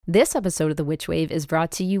This episode of The Witch Wave is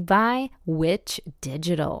brought to you by Witch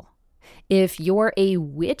Digital. If you're a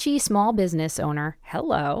witchy small business owner,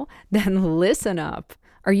 hello, then listen up.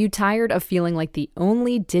 Are you tired of feeling like the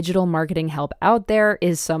only digital marketing help out there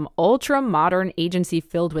is some ultra-modern agency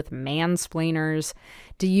filled with mansplainers?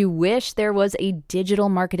 Do you wish there was a digital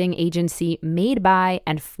marketing agency made by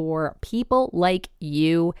and for people like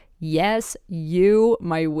you? Yes, you,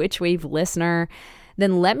 my Witch Wave listener.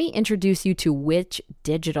 Then let me introduce you to Witch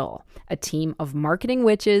Digital, a team of marketing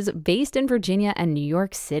witches based in Virginia and New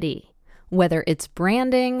York City. Whether it's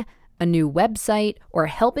branding, a new website, or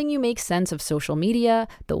helping you make sense of social media,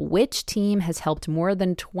 the Witch team has helped more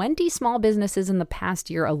than 20 small businesses in the past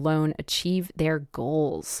year alone achieve their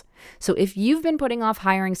goals. So if you've been putting off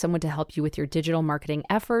hiring someone to help you with your digital marketing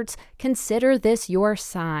efforts, consider this your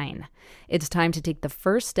sign. It's time to take the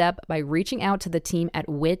first step by reaching out to the team at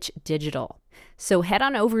Witch Digital. So head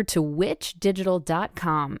on over to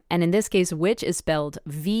witchdigital.com, and in this case, witch is spelled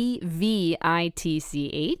VVITCH,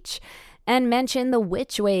 and mention the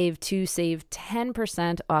Witch Wave to save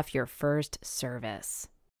 10% off your first service.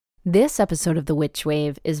 This episode of the Witch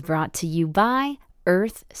Wave is brought to you by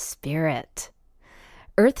Earth Spirit.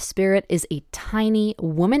 Earth Spirit is a tiny,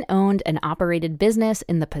 woman-owned and operated business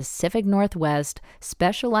in the Pacific Northwest,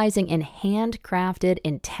 specializing in handcrafted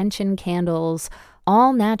intention candles,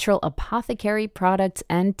 all-natural apothecary products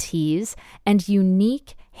and teas, and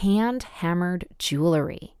unique hand-hammered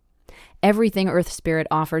jewelry. Everything Earth Spirit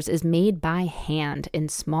offers is made by hand in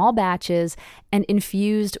small batches and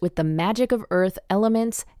infused with the magic of earth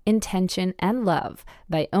elements, intention, and love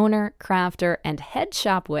by owner, crafter, and head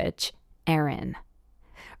shop witch, Erin.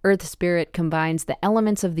 Earth Spirit combines the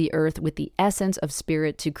elements of the earth with the essence of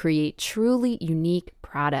spirit to create truly unique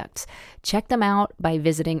products. Check them out by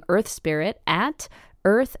visiting Earth Spirit at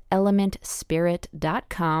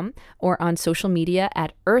earthelementspirit.com or on social media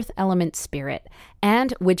at earthelementspirit.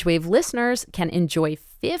 And Witch Wave listeners can enjoy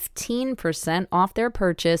 15% off their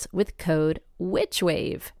purchase with code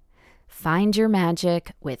WitchWave. Find your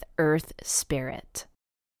magic with Earth Spirit.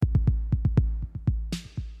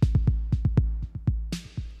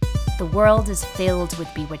 The world is filled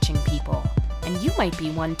with bewitching people, and you might be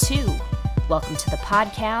one too. Welcome to the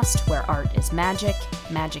podcast where art is magic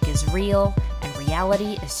is real, and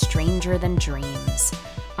reality is stranger than dreams.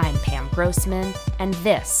 I'm Pam Grossman, and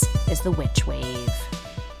this is The Witch Wave.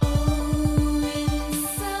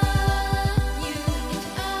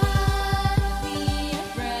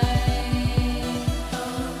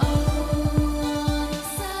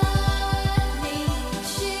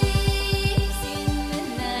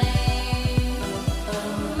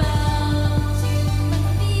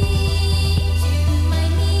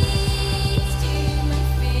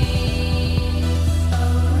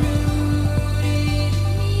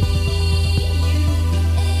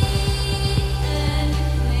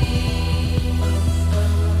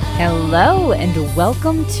 Hello and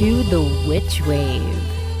welcome to The Witch Wave.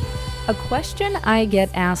 A question I get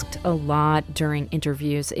asked a lot during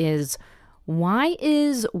interviews is, why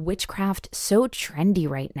is witchcraft so trendy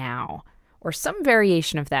right now? Or some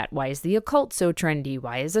variation of that. Why is the occult so trendy?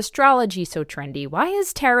 Why is astrology so trendy? Why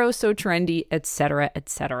is tarot so trendy? Etc.,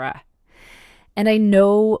 etc. And I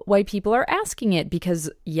know why people are asking it because,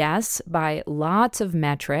 yes, by lots of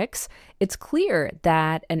metrics, it's clear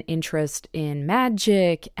that an interest in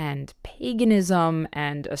magic and paganism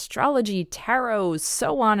and astrology, tarot,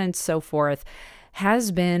 so on and so forth,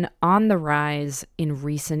 has been on the rise in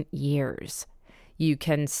recent years. You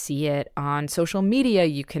can see it on social media.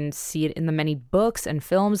 You can see it in the many books and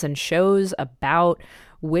films and shows about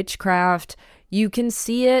witchcraft. You can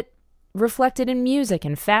see it reflected in music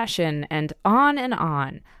and fashion and on and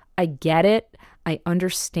on. I get it. I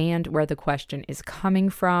understand where the question is coming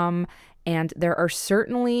from. And there are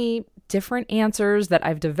certainly different answers that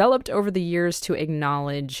I've developed over the years to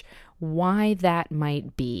acknowledge why that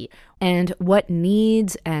might be and what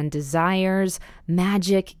needs and desires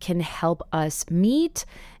magic can help us meet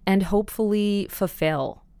and hopefully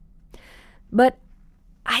fulfill. But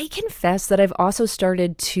I confess that I've also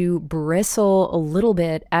started to bristle a little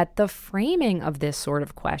bit at the framing of this sort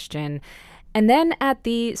of question, and then at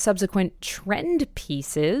the subsequent trend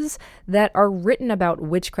pieces that are written about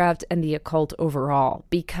witchcraft and the occult overall,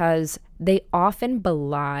 because they often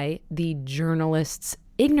belie the journalists'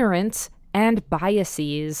 ignorance and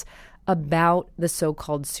biases about the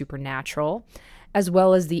so-called supernatural, as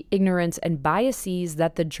well as the ignorance and biases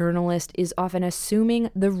that the journalist is often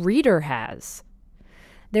assuming the reader has.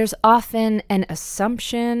 There's often an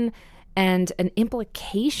assumption and an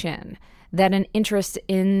implication that an interest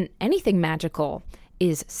in anything magical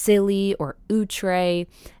is silly or outre,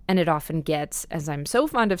 and it often gets, as I'm so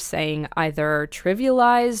fond of saying, either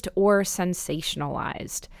trivialized or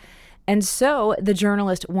sensationalized. And so the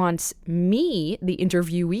journalist wants me, the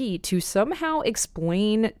interviewee, to somehow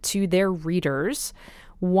explain to their readers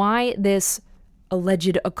why this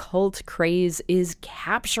alleged occult craze is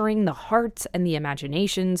capturing the hearts and the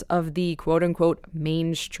imaginations of the quote-unquote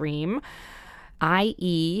mainstream,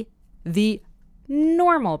 i.e. the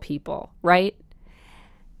normal people, right?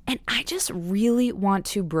 And I just really want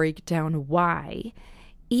to break down why,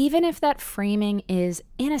 even if that framing is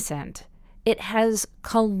innocent, it has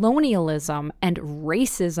colonialism and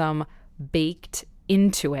racism baked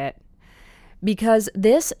into it. Because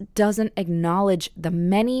this doesn't acknowledge the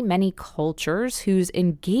many, many cultures whose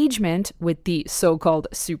engagement with the so-called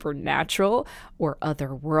supernatural or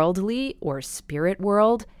otherworldly or spirit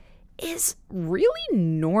world is really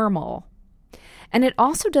normal. And it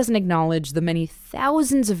also doesn't acknowledge the many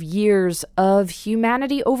thousands of years of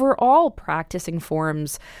humanity overall practicing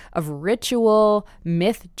forms of ritual,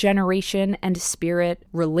 myth generation, and spirit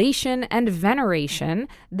relation and veneration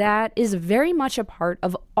that is very much a part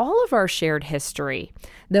of all of our shared history.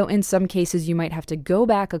 Though in some cases you might have to go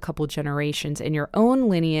back a couple generations in your own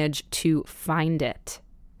lineage to find it.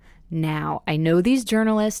 Now, I know these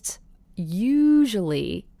journalists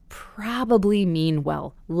usually probably mean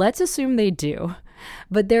well. Let's assume they do.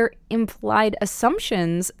 But their implied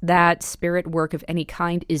assumptions that spirit work of any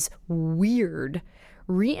kind is weird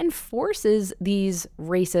reinforces these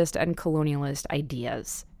racist and colonialist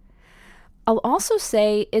ideas. I'll also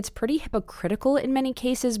say it's pretty hypocritical in many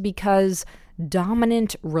cases because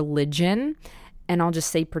dominant religion, and I'll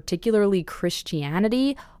just say particularly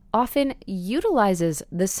Christianity, often utilizes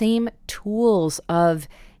the same tools of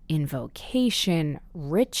invocation,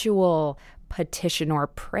 ritual, petition or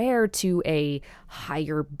prayer to a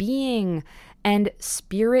higher being, and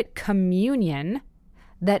spirit communion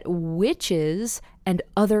that witches and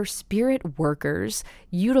other spirit workers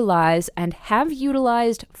utilize and have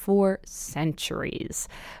utilized for centuries.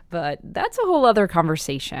 But that's a whole other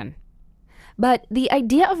conversation. But the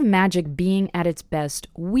idea of magic being at its best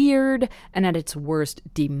weird and at its worst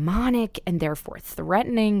demonic and therefore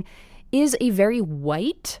threatening is a very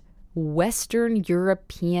white, Western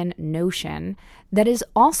European notion that is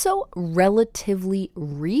also relatively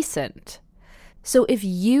recent. So if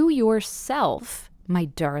you yourself, my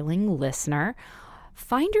darling listener,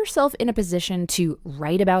 find yourself in a position to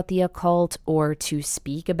write about the occult or to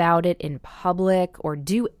speak about it in public or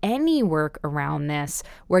do any work around this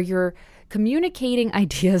where you're communicating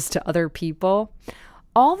ideas to other people,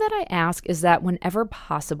 all that I ask is that whenever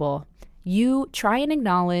possible, you try and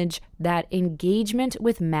acknowledge that engagement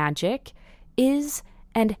with magic is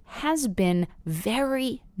and has been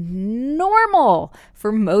very normal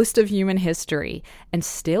for most of human history and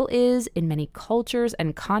still is in many cultures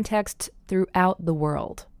and contexts throughout the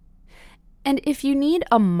world. And if you need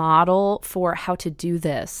a model for how to do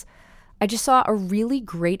this, I just saw a really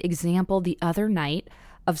great example the other night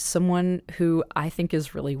of someone who I think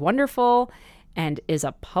is really wonderful and is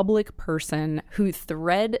a public person who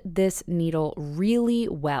thread this needle really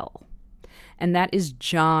well. And that is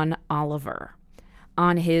John Oliver.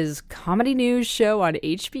 On his comedy news show on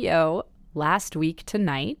HBO last week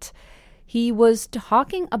tonight, he was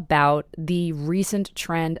talking about the recent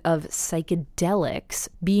trend of psychedelics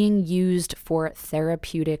being used for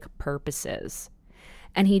therapeutic purposes.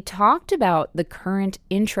 And he talked about the current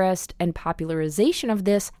interest and popularization of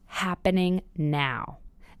this happening now.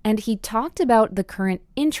 And he talked about the current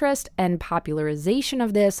interest and popularization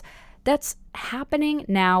of this that's happening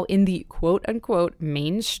now in the quote-unquote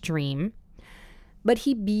mainstream. But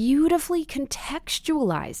he beautifully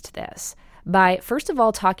contextualized this by, first of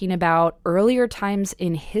all, talking about earlier times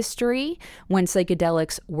in history when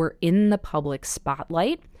psychedelics were in the public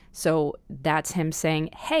spotlight. So that's him saying,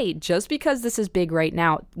 hey, just because this is big right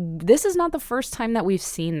now, this is not the first time that we've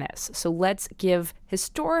seen this. So let's give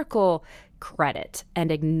historical credit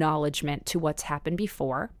and acknowledgement to what's happened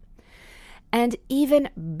before. And even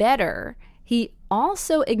better, he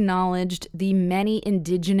also acknowledged the many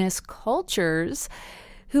indigenous cultures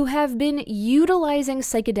who have been utilizing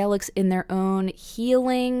psychedelics in their own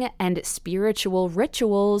healing and spiritual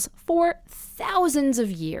rituals for thousands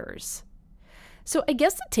of years. So I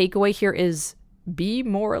guess the takeaway here is be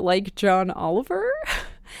more like John Oliver.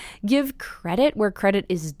 Give credit where credit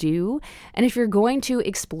is due. And if you're going to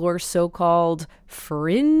explore so-called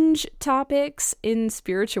fringe topics in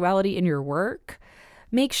spirituality in your work,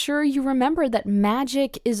 make sure you remember that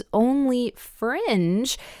magic is only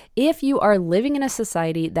fringe if you are living in a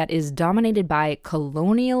society that is dominated by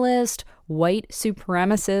colonialist, white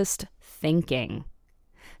supremacist thinking.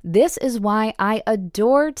 This is why I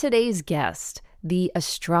adore today's guest, the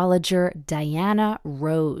astrologer Diana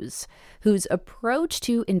Rose, whose approach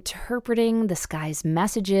to interpreting the sky's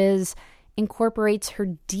messages incorporates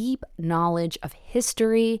her deep knowledge of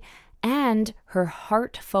history and her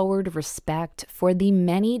heart-forward respect for the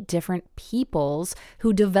many different peoples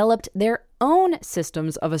who developed their own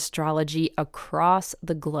systems of astrology across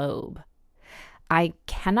the globe. I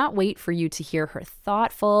cannot wait for you to hear her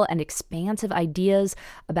thoughtful and expansive ideas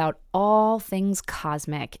about all things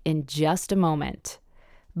cosmic in just a moment.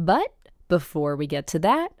 But before we get to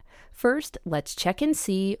that, first let's check and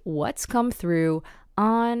see what's come through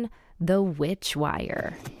on the Witch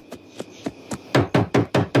Wire.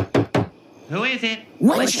 Who is it?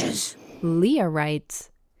 Witches! Leah writes,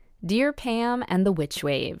 Dear Pam and the Witch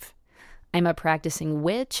Wave, I'm a practicing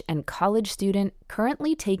witch and college student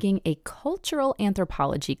currently taking a cultural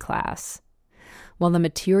anthropology class. While the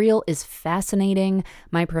material is fascinating,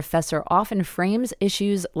 my professor often frames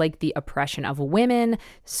issues like the oppression of women,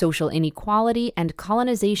 social inequality, and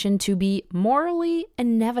colonization to be morally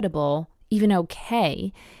inevitable, even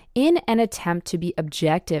okay, in an attempt to be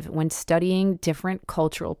objective when studying different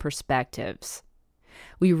cultural perspectives.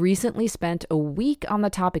 We recently spent a week on the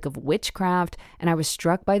topic of witchcraft, and I was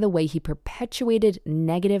struck by the way he perpetuated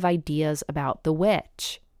negative ideas about the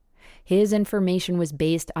witch. His information was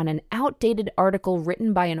based on an outdated article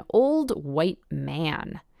written by an old white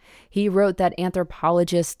man. He wrote that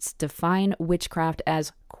anthropologists define witchcraft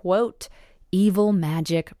as, quote, evil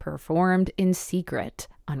magic performed in secret,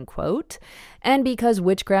 unquote. And because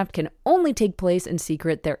witchcraft can only take place in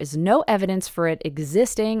secret, there is no evidence for it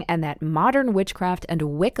existing, and that modern witchcraft and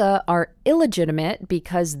Wicca are illegitimate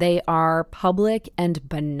because they are public and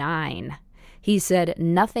benign. He said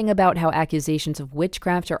nothing about how accusations of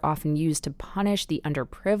witchcraft are often used to punish the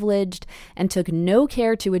underprivileged, and took no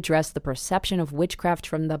care to address the perception of witchcraft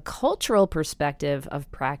from the cultural perspective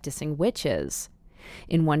of practicing witches.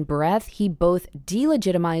 In one breath, he both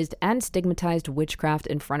delegitimized and stigmatized witchcraft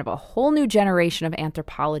in front of a whole new generation of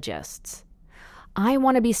anthropologists. I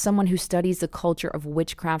want to be someone who studies the culture of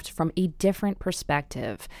witchcraft from a different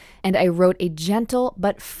perspective, and I wrote a gentle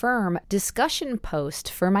but firm discussion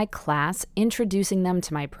post for my class introducing them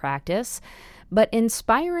to my practice, but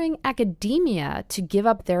inspiring academia to give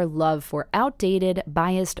up their love for outdated,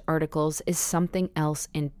 biased articles is something else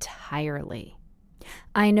entirely.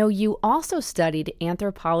 I know you also studied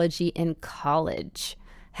anthropology in college.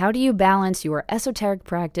 How do you balance your esoteric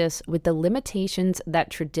practice with the limitations that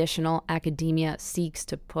traditional academia seeks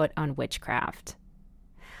to put on witchcraft?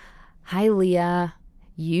 Hi, Leah.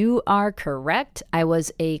 You are correct. I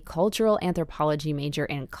was a cultural anthropology major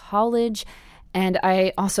in college, and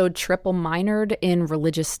I also triple minored in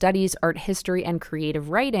religious studies, art history, and creative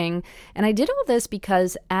writing. And I did all this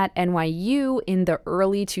because at NYU in the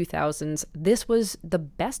early 2000s, this was the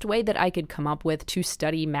best way that I could come up with to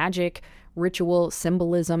study magic, ritual,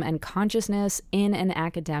 symbolism, and consciousness in an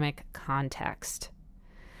academic context.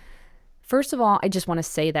 First of all, I just want to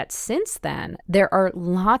say that since then, there are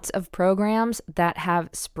lots of programs that have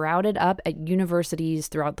sprouted up at universities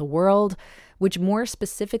throughout the world, which more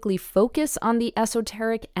specifically focus on the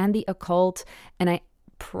esoteric and the occult, and I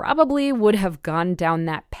probably would have gone down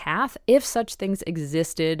that path if such things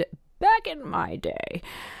existed back in my day.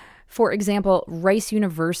 For example, Rice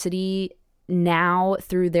University now,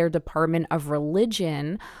 through their Department of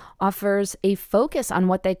Religion, offers a focus on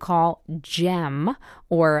what they call GEM,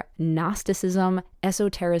 or Gnosticism,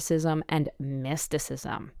 Esotericism, and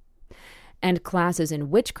Mysticism. And classes in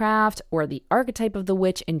witchcraft, or the archetype of the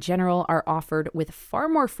witch in general, are offered with far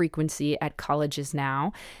more frequency at colleges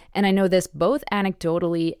now. And I know this both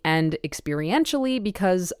anecdotally and experientially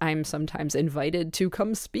because I'm sometimes invited to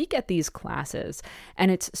come speak at these classes.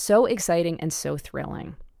 And it's so exciting and so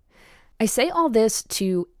thrilling. I say all this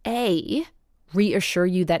to A, reassure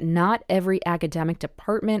you that not every academic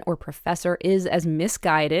department or professor is as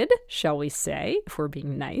misguided, shall we say, if we're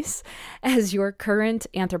being nice, as your current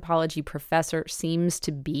anthropology professor seems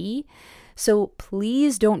to be. So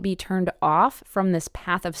please don't be turned off from this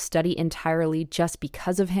path of study entirely just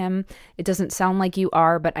because of him. It doesn't sound like you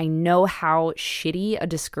are, but I know how shitty a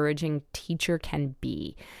discouraging teacher can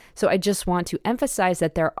be. So I just want to emphasize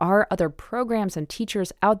that there are other programs and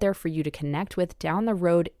teachers out there for you to connect with down the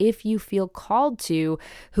road if you feel called to,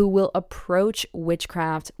 who will approach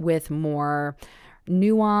witchcraft with more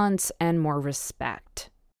nuance and more respect.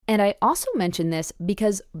 And I also mention this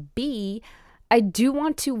because B, I do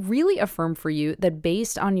want to really affirm for you that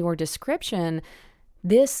based on your description,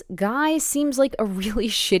 this guy seems like a really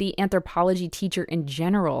shitty anthropology teacher in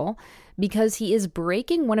general, because he is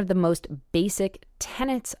breaking one of the most basic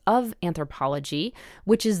tenets of anthropology,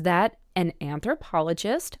 which is that an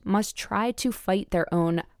anthropologist must try to fight their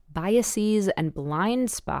own biases and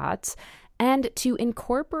blind spots and to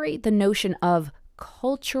incorporate the notion of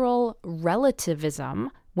cultural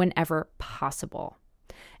relativism whenever possible.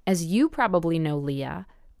 As you probably know, Leah,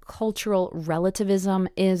 cultural relativism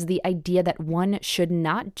is the idea that one should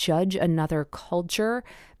not judge another culture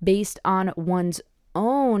based on one's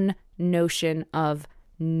own notion of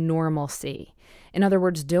normalcy. In other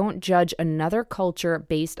words, don't judge another culture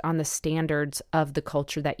based on the standards of the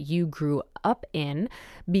culture that you grew up in,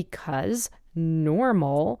 because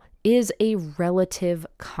normal is a relative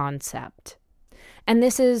concept. And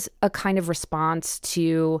this is a kind of response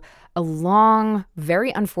to a long,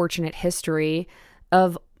 very unfortunate history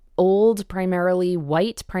of old, primarily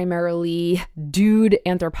white, primarily dude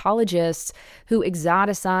anthropologists who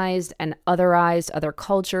exoticized and otherized other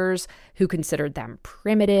cultures, who considered them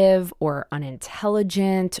primitive or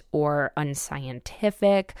unintelligent or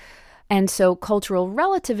unscientific. And so cultural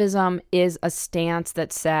relativism is a stance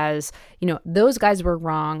that says, those guys were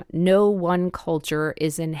wrong. No one culture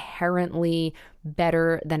is inherently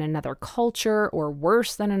better than another culture or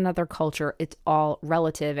worse than another culture. It's all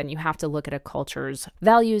relative, and you have to look at a culture's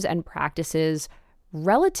values and practices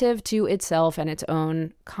relative to itself and its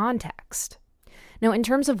own context. Now, in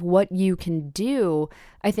terms of what you can do,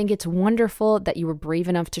 I think it's wonderful that you were brave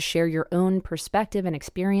enough to share your own perspective and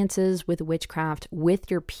experiences with witchcraft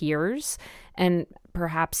with your peers. And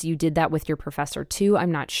perhaps you did that with your professor too,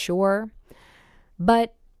 I'm not sure.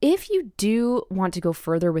 But if you do want to go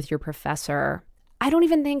further with your professor, I don't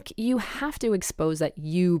even think you have to expose that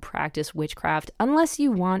you practice witchcraft unless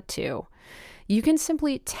you want to. You can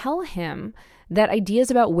simply tell him that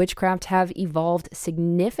ideas about witchcraft have evolved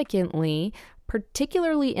significantly,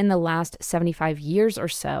 particularly in the last 75 years or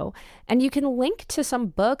so, and you can link to some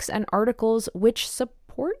books and articles which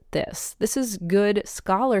support this. This is good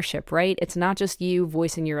scholarship, right? It's not just you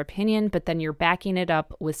voicing your opinion, but then you're backing it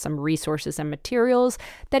up with some resources and materials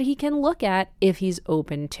that he can look at if he's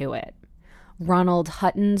open to it. Ronald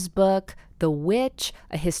Hutton's book, The Witch,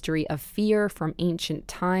 A History of Fear from Ancient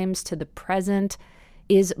Times to the Present,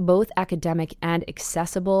 is both academic and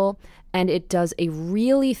accessible, and it does a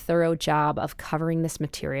really thorough job of covering this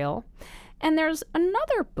material. And there's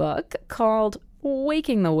another book called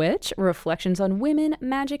Waking the Witch, Reflections on Women,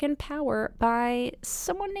 Magic, and Power by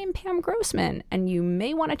someone named Pam Grossman, and you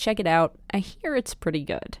may want to check it out. I hear it's pretty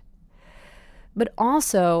good. But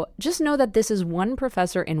also, just know that this is one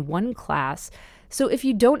professor in one class, so if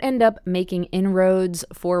you don't end up making inroads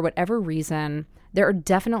for whatever reason, there are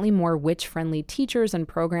definitely more witch-friendly teachers and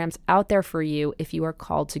programs out there for you if you are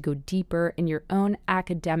called to go deeper in your own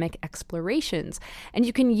academic explorations. And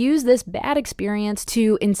you can use this bad experience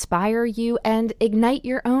to inspire you and ignite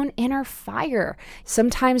your own inner fire.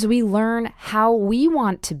 Sometimes we learn how we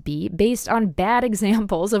want to be based on bad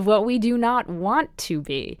examples of what we do not want to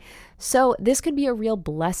be. So this could be a real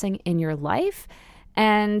blessing in your life.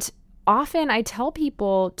 And often I tell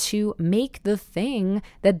people to make the thing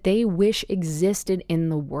that they wish existed in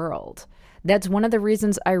the world. That's one of the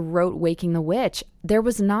reasons I wrote Waking the Witch. There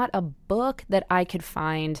was not a book that I could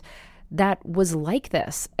find that was like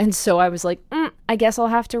this. And so I was like, I guess I'll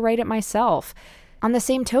have to write it myself. On the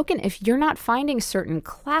same token, if you're not finding certain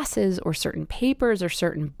classes or certain papers or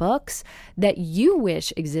certain books that you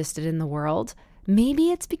wish existed in the world, maybe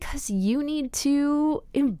it's because you need to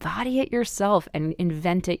embody it yourself and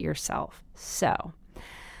invent it yourself. So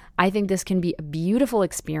I think this can be a beautiful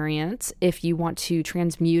experience if you want to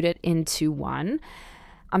transmute it into one.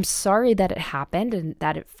 I'm sorry that it happened and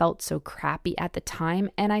that it felt so crappy at the time.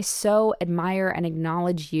 And I so admire and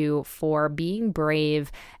acknowledge you for being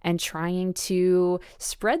brave and trying to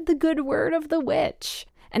spread the good word of the witch.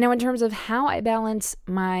 And now in terms of how I balance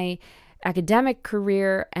my academic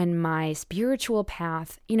career and my spiritual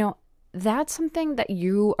path, that's something that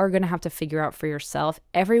you are going to have to figure out for yourself.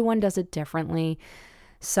 Everyone does it differently.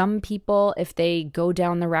 Some people, if they go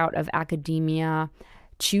down the route of academia,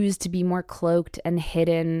 choose to be more cloaked and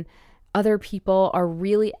hidden. Other people are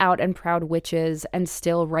really out and proud witches and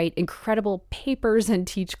still write incredible papers and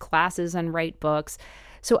teach classes and write books.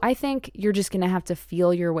 So I think you're just going to have to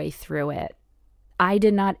feel your way through it. I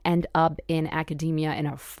did not end up in academia in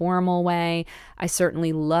a formal way. I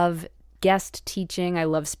certainly love guest teaching. I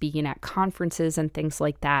love speaking at conferences and things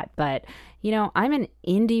like that. But, I'm an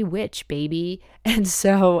indie witch, baby. And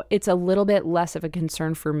so it's a little bit less of a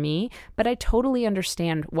concern for me. But I totally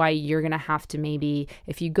understand why you're going to have to maybe,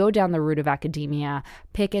 if you go down the route of academia,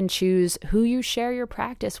 pick and choose who you share your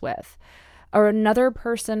practice with. Or another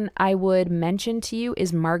person I would mention to you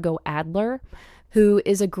is Margot Adler, who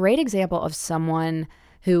is a great example of someone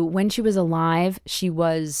who, when she was alive, she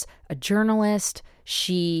was a journalist,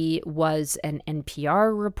 she was an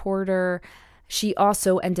NPR reporter. She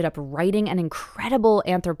also ended up writing an incredible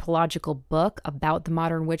anthropological book about the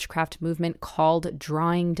modern witchcraft movement called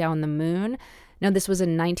Drawing Down the Moon. Now, this was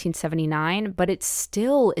in 1979, but it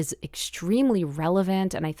still is extremely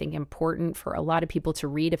relevant and I think important for a lot of people to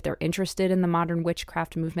read if they're interested in the modern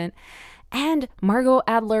witchcraft movement. And Margot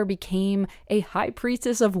Adler became a high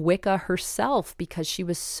priestess of Wicca herself because she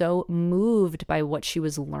was so moved by what she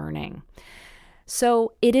was learning.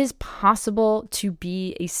 So it is possible to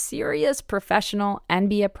be a serious professional and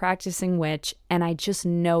be a practicing witch, and I just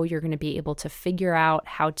know you're going to be able to figure out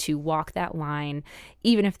how to walk that line,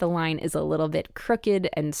 even if the line is a little bit crooked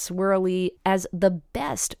and swirly, as the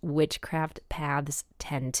best witchcraft paths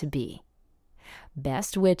tend to be.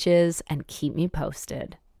 Best witches, and keep me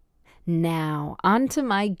posted. Now, on to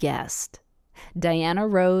my guest. Diana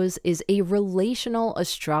Rose is a relational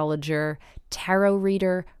astrologer, tarot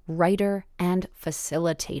reader, writer, and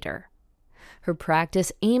facilitator. Her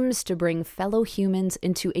practice aims to bring fellow humans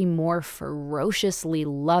into a more ferociously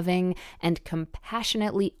loving and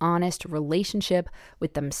compassionately honest relationship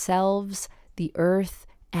with themselves, the earth,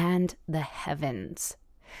 and the heavens.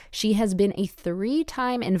 She has been a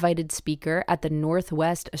 3-time invited speaker at the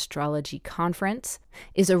Northwest Astrology Conference,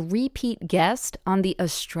 is a repeat guest on the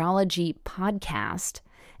Astrology podcast,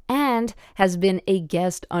 and has been a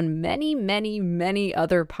guest on many, many, many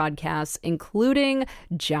other podcasts, including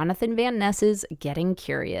Jonathan Van Ness's Getting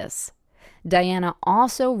Curious. Diana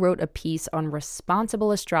also wrote a piece on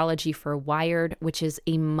responsible astrology for Wired, which is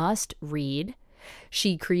a must-read.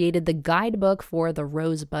 She created the guidebook for the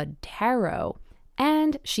Rosebud Tarot,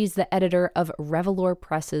 and she's the editor of Revelor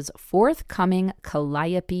Press's forthcoming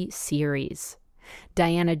Calliope series.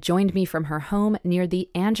 Diana joined me from her home near the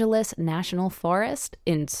Angeles National Forest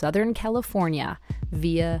in Southern California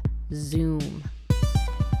via Zoom.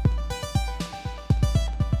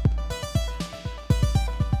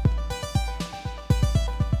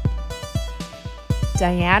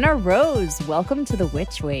 Diana Rose, welcome to the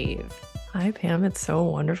Witch Wave. Hi, Pam. It's so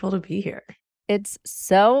wonderful to be here. It's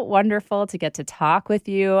so wonderful to get to talk with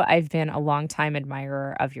you. I've been a longtime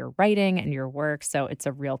admirer of your writing and your work, so it's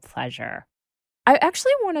a real pleasure. I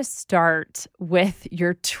actually want to start with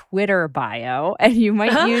your Twitter bio, and you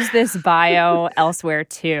might use this bio elsewhere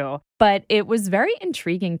too, but it was very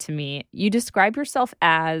intriguing to me. You describe yourself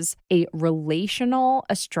as a relational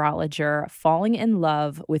astrologer falling in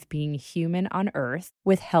love with being human on Earth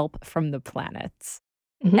with help from the planets.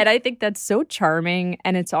 Mm-hmm. And I think that's so charming,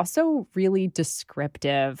 and it's also really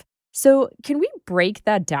descriptive. So can we break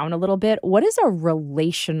that down a little bit? What is a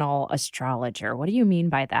relational astrologer? What do you mean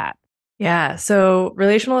by that? Yeah, so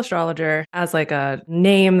relational astrologer as like a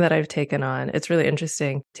name that I've taken on, it's really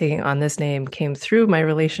interesting. Taking on this name came through my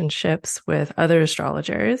relationships with other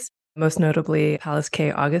astrologers, most notably Alice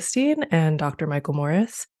K. Augustine and Dr. Michael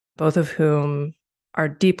Morris, both of whom are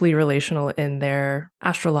deeply relational in their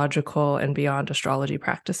astrological and beyond astrology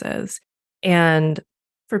practices. And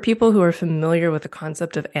for people who are familiar with the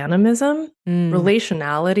concept of animism,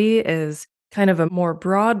 relationality is kind of a more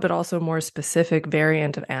broad but also more specific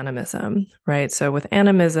variant of animism, right? So with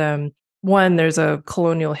animism, one, there's a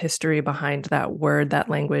colonial history behind that word, that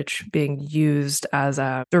language being used as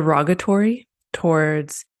a derogatory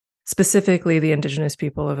towards specifically the Indigenous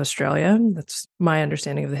people of Australia. That's my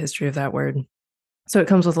understanding of the history of that word. So it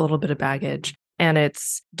comes with a little bit of baggage, and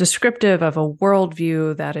it's descriptive of a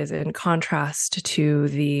worldview that is in contrast to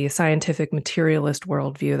the scientific materialist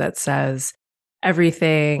worldview that says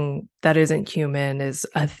everything that isn't human is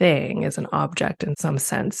a thing, is an object in some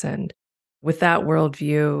sense. And with that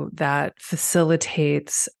worldview, that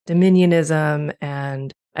facilitates dominionism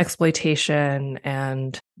and exploitation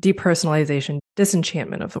and depersonalization,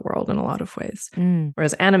 disenchantment of the world in a lot of ways.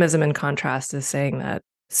 Whereas animism, in contrast, is saying that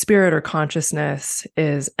spirit or consciousness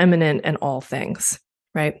is immanent in all things,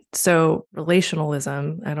 right? So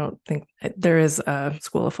relationalism, I don't think there is a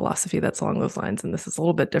school of philosophy that's along those lines, and this is a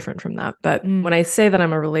little bit different from that. But when I say that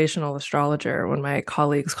I'm a relational astrologer, when my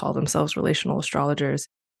colleagues call themselves relational astrologers,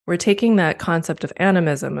 we're taking that concept of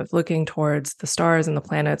animism, of looking towards the stars and the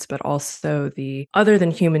planets, but also the other than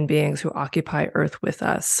human beings who occupy Earth with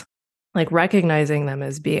us, like recognizing them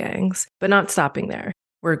as beings, but not stopping there.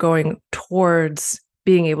 We're going towards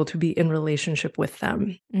being able to be in relationship with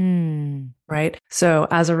them, right? So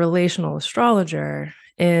as a relational astrologer,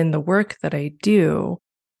 in the work that I do,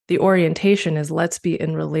 the orientation is let's be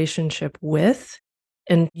in relationship with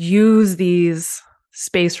and use these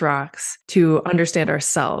space rocks to understand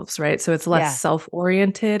ourselves, right? So it's less Yeah.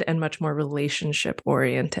 self-oriented and much more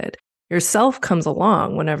relationship-oriented. Yourself comes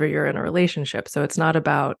along whenever you're in a relationship. So it's not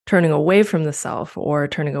about turning away from the self or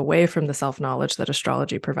turning away from the self-knowledge that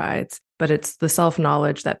astrology provides, but it's the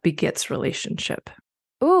self-knowledge that begets relationship.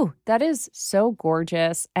 Ooh, that is so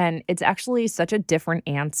gorgeous. And it's actually such a different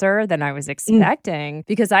answer than I was expecting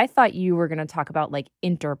because I thought you were going to talk about like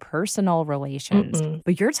interpersonal relations,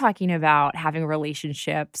 but you're talking about having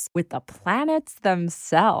relationships with the planets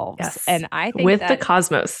themselves. Yes. And I think with the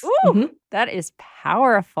cosmos. Ooh, that is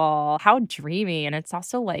powerful. How dreamy. And it's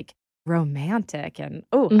also like romantic. And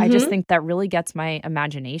I just think that really gets my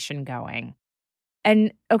imagination going.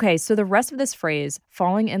 And okay, so the rest of this phrase,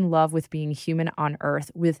 falling in love with being human on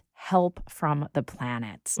Earth with help from the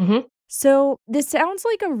planets. So this sounds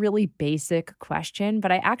like a really basic question,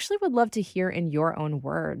 but I actually would love to hear in your own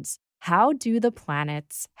words. How do the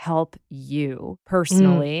planets help you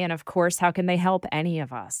personally? And of course, how can they help any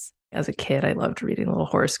of us? As a kid, I loved reading little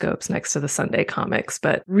horoscopes next to the Sunday comics,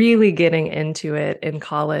 but really getting into it in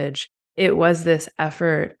college, it was this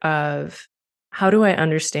effort of how do I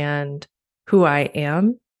understand who I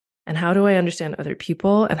am and how do I understand other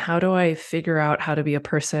people and how do I figure out how to be a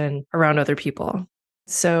person around other people?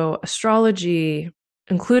 So astrology,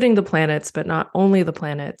 including the planets, but not only the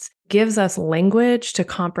planets, gives us language to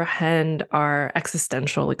comprehend our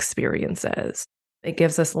existential experiences. It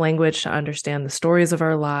gives us language to understand the stories of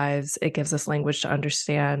our lives. It gives us language to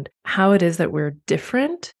understand how it is that we're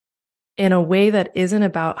different in a way that isn't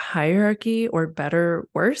about hierarchy or better,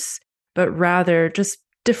 worse, but rather just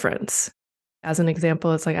difference. As an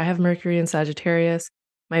example, it's like I have Mercury in Sagittarius.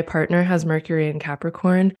 My partner has Mercury in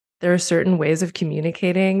Capricorn. There are certain ways of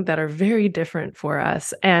communicating that are very different for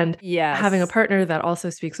us. And having a partner that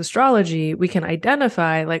also speaks astrology, we can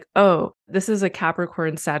identify like, oh, this is a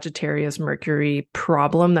Capricorn, Sagittarius, Mercury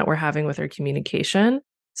problem that we're having with our communication.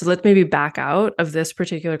 So let's maybe back out of this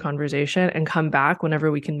particular conversation and come back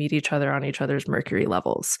whenever we can meet each other on each other's Mercury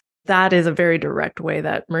levels. That is a very direct way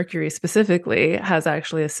that Mercury specifically has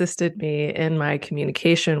actually assisted me in my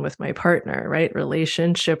communication with my partner, right?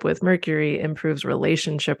 Relationship with Mercury improves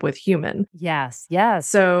relationship with human. Yes, yes.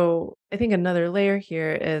 So I think another layer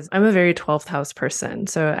here is I'm a very 12th house person.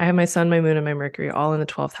 So I have my sun, my moon, and my Mercury all in the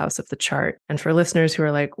 12th house of the chart. And for listeners who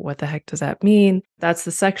are like, what the heck does that mean? That's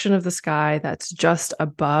the section of the sky that's just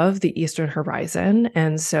above the eastern horizon.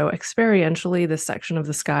 And so experientially, this section of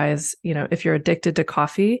the sky is, if you're addicted to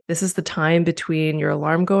coffee, this is the time between your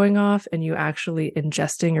alarm going off and you actually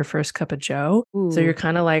ingesting your first cup of joe. Ooh. So you're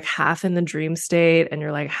kind of like half in the dream state and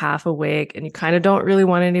you're like half awake and you kind of don't really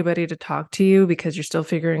want anybody to talk to you because you're still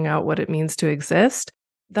figuring out what it means to exist.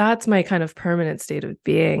 That's my kind of permanent state of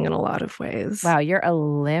being in a lot of ways. Wow, you're a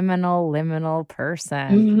liminal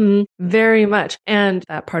person. Very much. And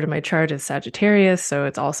that part of my chart is Sagittarius. So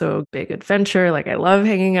it's also a big adventure. Like I love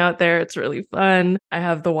hanging out there. It's really fun. I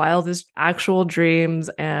have the wildest actual dreams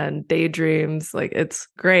and daydreams. Like it's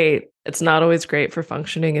great. It's not always great for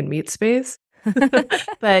functioning in meat space.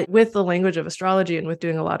 But with the language of astrology and with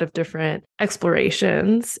doing a lot of different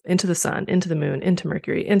explorations into the sun, into the moon, into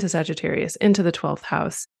Mercury, into Sagittarius, into the 12th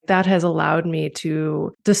house, that has allowed me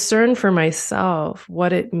to discern for myself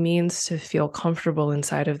what it means to feel comfortable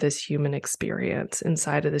inside of this human experience,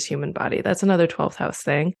 inside of this human body. That's another 12th house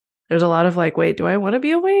thing. There's a lot of like, wait, do I want to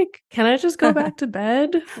be awake? Can I just go back to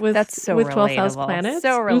bed with, That's so with relatable. 12th house planets?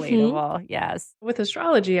 So relatable. Yes. With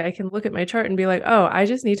astrology, I can look at my chart and be like, oh, I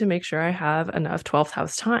just need to make sure I have enough 12th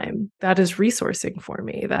house time. That is resourcing for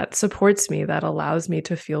me. That supports me. That allows me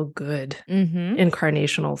to feel good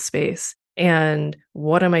incarnational space. And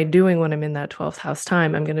what am I doing when I'm in that 12th house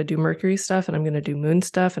time? I'm going to do Mercury stuff and I'm going to do moon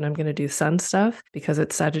stuff and I'm going to do sun stuff because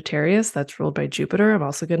it's Sagittarius that's ruled by Jupiter. I'm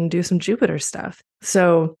also going to do some Jupiter stuff.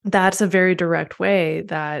 So that's a very direct way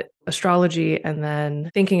that astrology and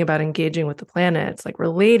then thinking about engaging with the planets, like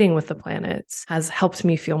relating with the planets, has helped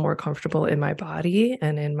me feel more comfortable in my body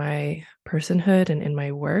and in my personhood and in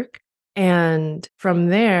my work. And from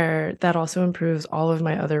there, that also improves all of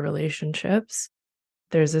my other relationships.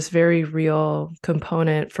 There's this very real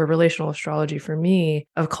component for relational astrology for me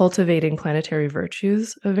of cultivating planetary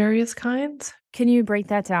virtues of various kinds. Can you break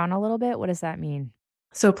that down a little bit? What does that mean?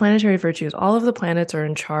 So planetary virtues, all of the planets are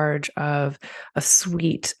in charge of a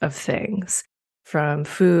suite of things, from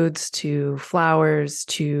foods to flowers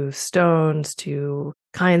to stones to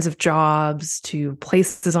kinds of jobs to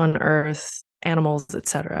places on Earth, animals,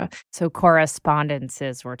 etc. So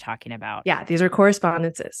correspondences we're talking about. Yeah, these are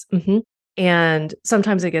correspondences. And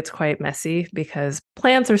sometimes it gets quite messy because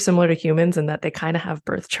plants are similar to humans in that they kind of have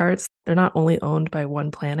birth charts. They're not only owned by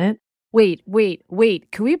one planet. Wait.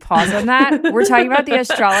 Can we pause on that? We're talking about the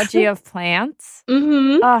astrology of plants.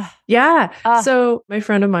 Mm-hmm. Yeah. So my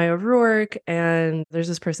friend Amaya Rourke, and there's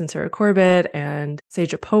this person, Sarah Corbett, and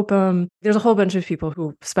Seja Popum. There's a whole bunch of people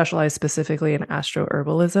who specialize specifically in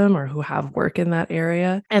astroherbalism or who have work in that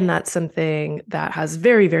area. And that's something that has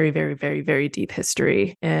very, very, very, very, very deep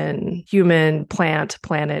history in human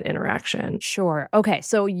plant-planet interaction. Sure. Okay.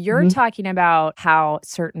 So you're talking about how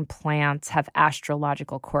certain plants have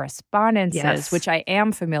astrological correspondences, Yes. which I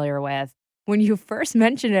am familiar with. When you first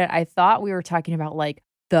mentioned it, I thought we were talking about like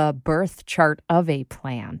the birth chart of a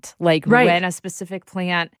plant, like when a specific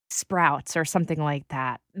plant sprouts or something like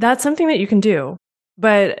that. That's something that you can do,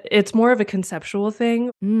 but it's more of a conceptual thing.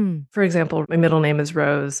 For example, my middle name is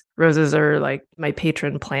Rose. Roses are like my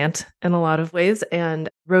patron plant in a lot of ways. And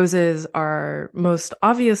roses are most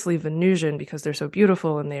obviously Venusian because they're so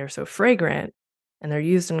beautiful and they are so fragrant. And they're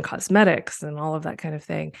used in cosmetics and all of that kind of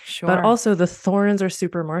thing. Sure. But also the thorns are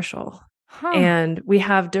super martial. And we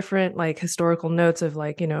have different like historical notes of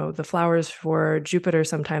like, the flowers for Jupiter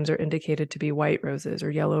sometimes are indicated to be white roses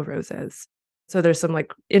or yellow roses. So there's some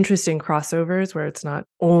like interesting crossovers where it's not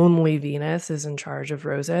only Venus is in charge of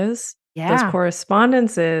roses. Yeah. Those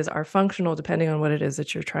correspondences are functional depending on what it is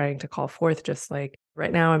that you're trying to call forth. Just like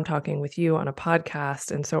right now I'm talking with you on a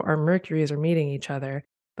podcast. And so our Mercuries are meeting each other.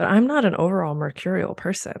 But I'm not an overall mercurial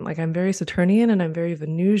person. Like I'm very Saturnian and I'm very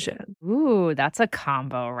Venusian. Ooh, that's a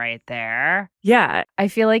combo right there. Yeah. I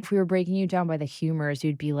feel like if we were breaking you down by the humors,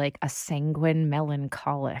 you'd be like a sanguine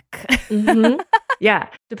melancholic. Yeah.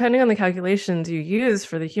 Depending on the calculations you use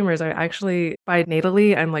for the humors, I actually, by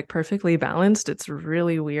natally, I'm like perfectly balanced. It's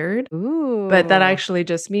really weird. Ooh. But that actually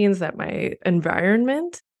just means that my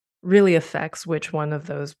environment really affects which one of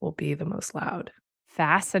those will be the most loud.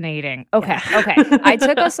 Fascinating. Okay. I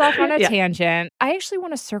took us off on a tangent. I actually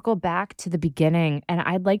want to circle back to the beginning, and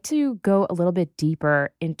I'd like to go a little bit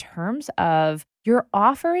deeper in terms of your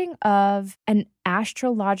offering of an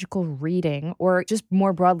astrological reading, or just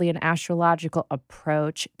more broadly, an astrological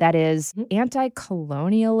approach that is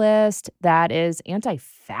anti-colonialist, that is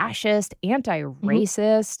anti-fascist,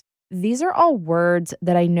 anti-racist. These are all words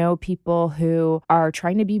that I know people who are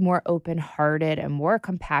trying to be more open-hearted and more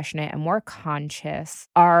compassionate and more conscious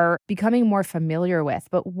are becoming more familiar with.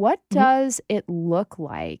 But what does it look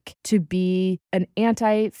like to be an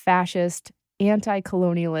anti-fascist,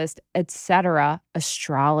 anti-colonialist, etc.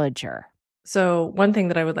 astrologer? So one thing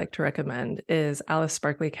that I would like to recommend is Alice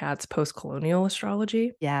Sparkley Catt's Post-Colonial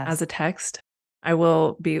Astrology as a text. I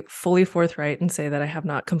will be fully forthright and say that I have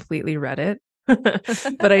not completely read it.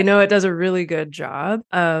 But I know it does a really good job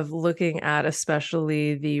of looking at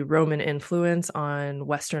especially the Roman influence on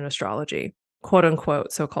Western astrology, quote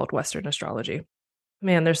unquote, so-called Western astrology.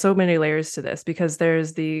 Man, there's so many layers to this because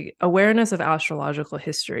there's the awareness of astrological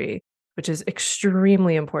history, which is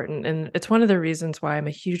extremely important. And it's one of the reasons why I'm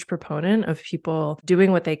a huge proponent of people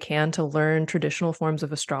doing what they can to learn traditional forms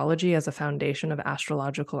of astrology as a foundation of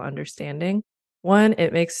astrological understanding. One,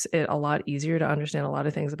 it makes it a lot easier to understand a lot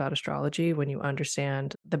of things about astrology when you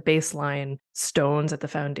understand the baseline stones at the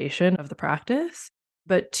foundation of the practice.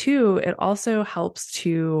 But two, it also helps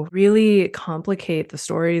to really complicate the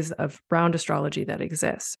stories around astrology that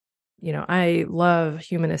exist. I love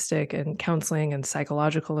humanistic and counseling and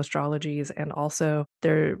psychological astrologies. And also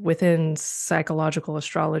within psychological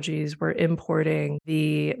astrologies, we're importing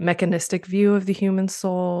the mechanistic view of the human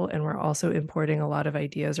soul. And we're also importing a lot of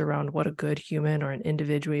ideas around what a good human or an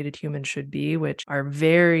individuated human should be, which are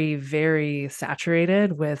very, very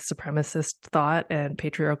saturated with supremacist thought and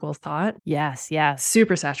patriarchal thought. Yes.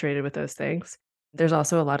 Super saturated with those things. There's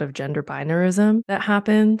also a lot of gender binarism that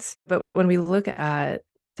happens. But when we look at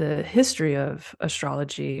the history of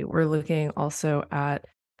astrology, we're looking also at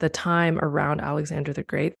the time around Alexander the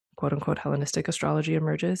Great, quote unquote, Hellenistic astrology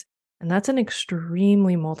emerges. And that's an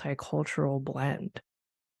extremely multicultural blend.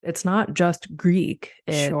 It's not just Greek.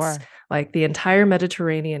 It's like the entire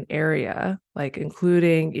Mediterranean area, like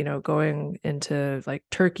including, going into like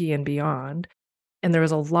Turkey and beyond. And there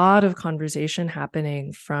was a lot of conversation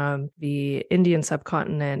happening from the Indian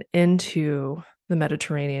subcontinent into the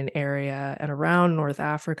Mediterranean area and around North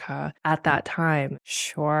Africa at that time.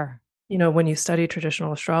 Sure. When you study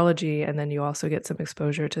traditional astrology and then you also get some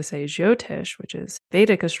exposure to, say, Jyotish, which is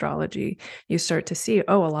Vedic astrology, you start to see,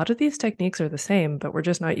 a lot of these techniques are the same, but we're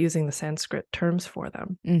just not using the Sanskrit terms for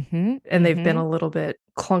them. And they've been a little bit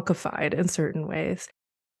clunkified in certain ways.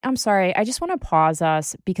 I'm sorry, I just want to pause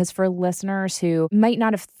us because for listeners who might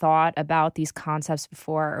not have thought about these concepts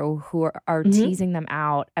before or who are teasing them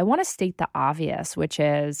out, I want to state the obvious, which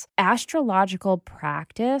is astrological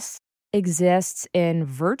practice exists in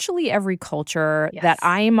virtually every culture Yes. that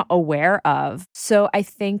I'm aware of. So I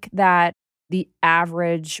think that the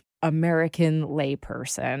average American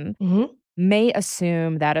layperson Mhm. may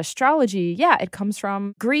assume that astrology, it comes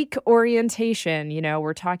from Greek orientation.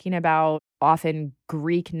 We're talking about often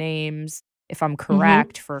Greek names, if I'm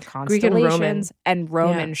correct, for Greek and Roman. constellations, and Yeah.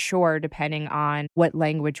 Roman, sure, depending on what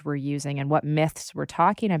language we're using and what myths we're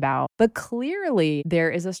talking about. But clearly, there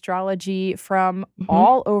is astrology from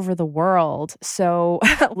all over the world. So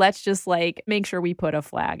let's just make sure we put a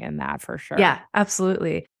flag in that for sure. Yeah,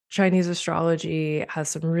 absolutely. Chinese astrology has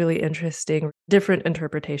some really interesting different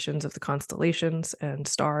interpretations of the constellations and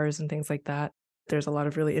stars and things like that. There's a lot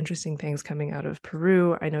of really interesting things coming out of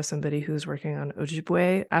Peru. I know somebody who's working on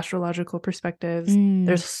Ojibwe astrological perspectives.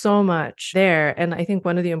 There's so much there. And I think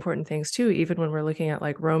one of the important things too, even when we're looking at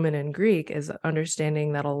Roman and Greek, is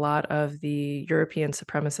understanding that a lot of the European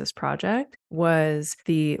supremacist project was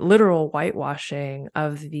the literal whitewashing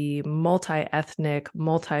of the multi-ethnic,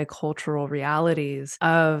 multicultural realities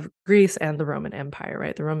of Greece and the Roman Empire,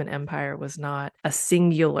 right? The Roman Empire was not a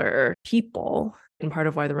singular people. And part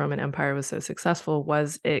of why the Roman Empire was so successful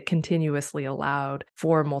was it continuously allowed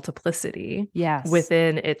for multiplicity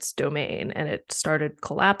within its domain. And it started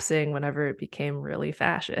collapsing whenever it became really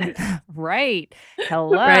fascist. Right.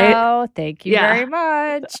 Hello. Right? Thank you very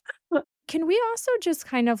much. Can we also just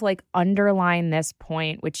kind of underline this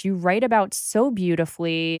point, which you write about so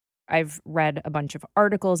beautifully? I've read a bunch of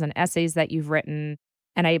articles and essays that you've written,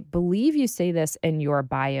 and I believe you say this in your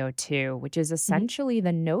bio too, which is essentially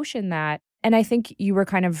the notion that, and I think you were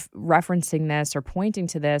kind of referencing this or pointing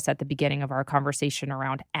to this at the beginning of our conversation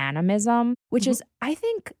around animism, which is, I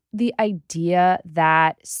think, the idea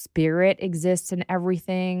that spirit exists in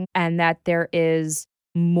everything and that there is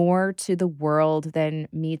more to the world than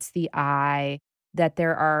meets the eye, that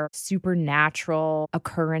there are supernatural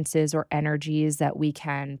occurrences or energies that we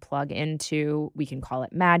can plug into. We can call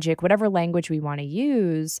it magic, whatever language we want to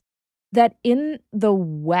use. That in the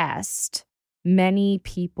West, many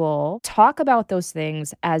people talk about those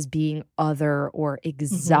things as being other or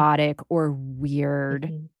exotic or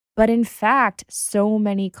weird. But in fact, so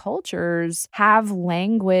many cultures have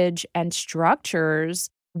language and structures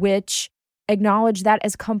which acknowledge that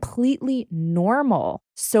as completely normal.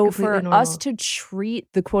 So Completely for us normal. to treat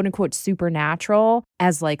the quote unquote supernatural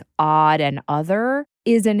as odd and other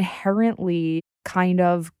is inherently kind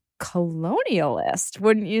of colonialist,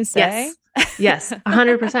 wouldn't you say? Yes,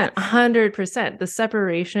 100%. 100%. The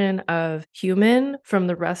separation of human from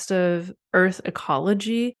the rest of Earth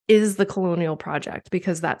ecology is the colonial project,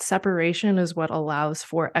 because that separation is what allows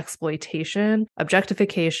for exploitation,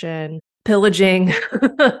 objectification, pillaging,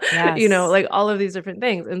 all of these different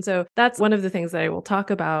things. And so that's one of the things that I will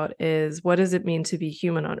talk about is, what does it mean to be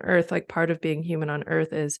human on Earth? Part of being human on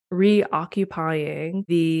Earth is reoccupying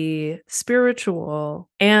the spiritual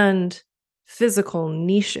and physical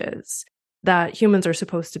niches that humans are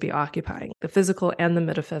supposed to be occupying, the physical and the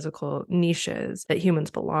metaphysical niches that humans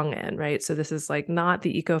belong in, right? So this is not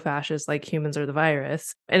the eco-fascist, humans are the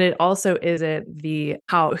virus. And it also isn't the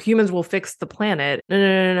how humans will fix the planet.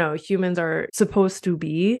 No. Humans are supposed to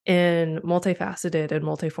be in multifaceted and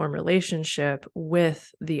multiform relationship with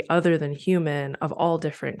the other than human of all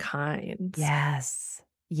different kinds. Yes.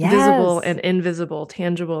 Visible and invisible,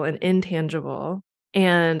 tangible and intangible.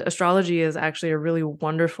 And astrology is actually a really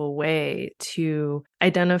wonderful way to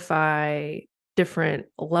identify different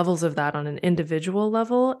levels of that on an individual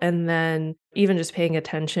level. And then even just paying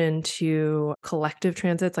attention to collective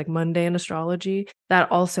transits like mundane astrology, that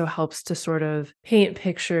also helps to sort of paint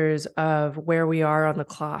pictures of where we are on the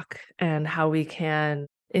clock and how we can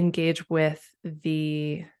engage with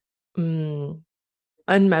the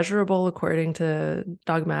unmeasurable according to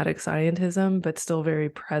dogmatic scientism, but still very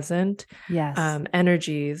present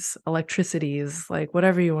energies, electricities,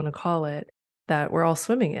 whatever you want to call it, that we're all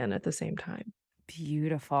swimming in at the same time.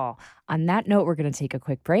 Beautiful. On that note, we're going to take a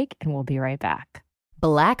quick break and we'll be right back.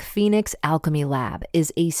 Black Phoenix Alchemy Lab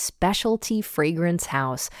is a specialty fragrance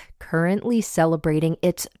house currently celebrating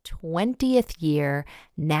its 20th year,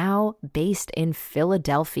 now based in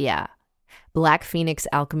Philadelphia. Black Phoenix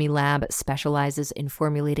Alchemy Lab specializes in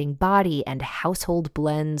formulating body and household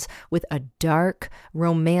blends with a dark,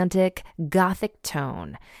 romantic, gothic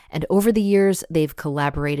tone. And over the years, they've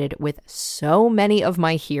collaborated with so many of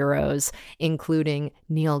my heroes, including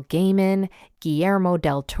Neil Gaiman, Guillermo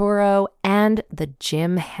del Toro, and the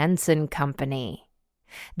Jim Henson Company.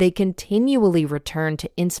 They continually return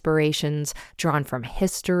to inspirations drawn from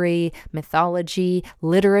history, mythology,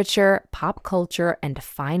 literature, pop culture, and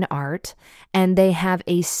fine art. And they have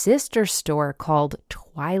a sister store called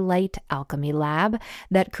Twilight Alchemy Lab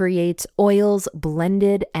that creates oils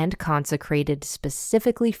blended and consecrated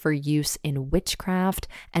specifically for use in witchcraft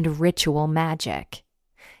and ritual magic.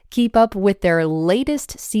 Keep up with their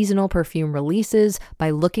latest seasonal perfume releases by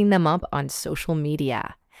looking them up on social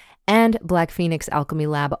media. And Black Phoenix Alchemy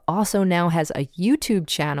Lab also now has a YouTube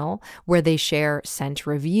channel where they share scent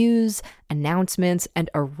reviews, announcements, and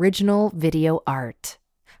original video art.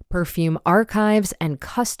 Perfume archives and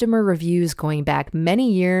customer reviews going back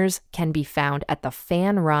many years can be found at the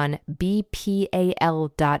fan-run bpal.org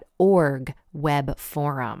web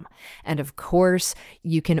forum. And of course,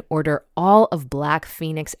 you can order all of Black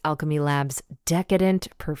Phoenix Alchemy Lab's decadent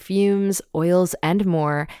perfumes, oils, and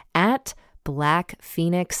more at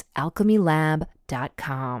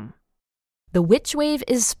blackphoenixalchemylab.com. The Witch Wave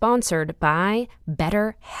is sponsored by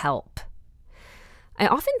BetterHelp. I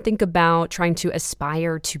often think about trying to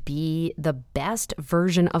aspire to be the best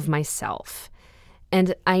version of myself.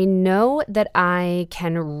 And I know that I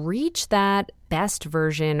can reach that best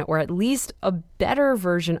version, or at least a better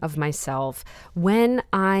version of myself, when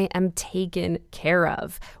I am taken care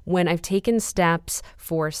of, when I've taken steps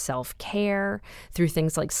for self-care through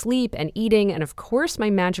things like sleep and eating, and of course my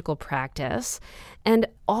magical practice, and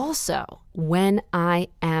also when I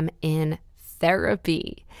am in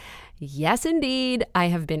therapy. Yes, indeed, I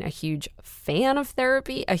have been a huge fan of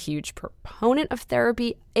therapy, a huge proponent of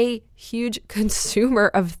therapy, a huge consumer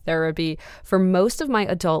of therapy for most of my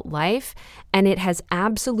adult life, and it has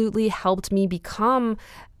absolutely helped me become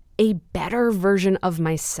a better version of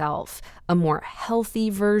myself, a more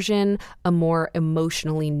healthy version, a more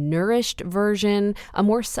emotionally nourished version, a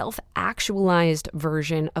more self-actualized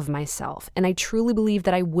version of myself. And I truly believe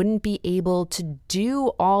that I wouldn't be able to do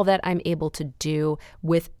all that I'm able to do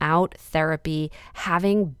without therapy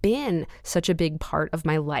having been such a big part of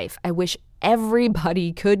my life. I wish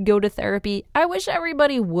everybody could go to therapy. I wish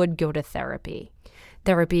everybody would go to therapy.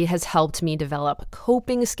 Therapy has helped me develop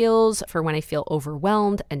coping skills for when I feel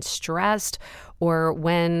overwhelmed and stressed, or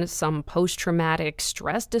when some post-traumatic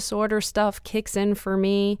stress disorder stuff kicks in for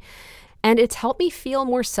me. And it's helped me feel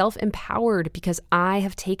more self-empowered because I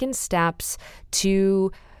have taken steps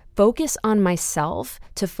to focus on myself,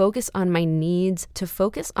 to focus on my needs, to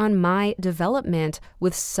focus on my development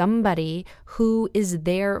with somebody who is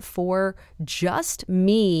there for just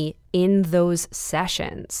me in those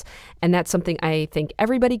sessions. And that's something I think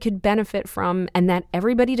everybody could benefit from and that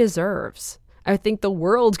everybody deserves. I think the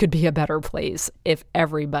world could be a better place if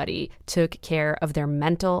everybody took care of their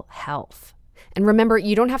mental health. And remember,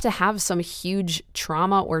 you don't have to have some huge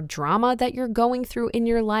trauma or drama that you're going through in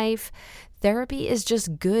your life. Therapy is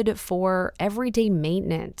just good for everyday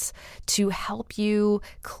maintenance to help you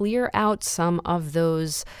clear out some of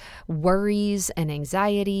those worries and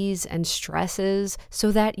anxieties and stresses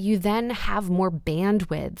so that you then have more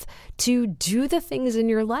bandwidth to do the things in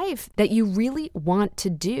your life that you really want to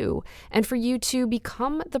do and for you to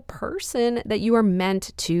become the person that you are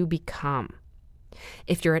meant to become.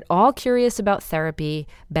 If you're at all curious about therapy,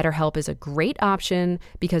 BetterHelp is a great option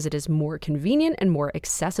because it is more convenient and more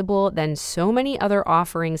accessible than so many other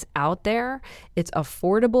offerings out there. It's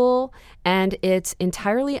affordable and it's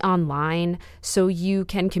entirely online, so you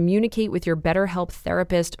can communicate with your BetterHelp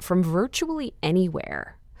therapist from virtually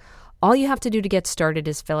anywhere. All you have to do to get started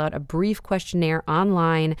is fill out a brief questionnaire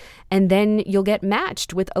online, and then you'll get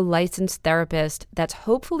matched with a licensed therapist that's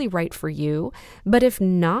hopefully right for you. But if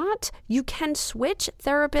not, you can switch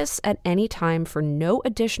therapists at any time for no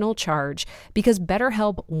additional charge because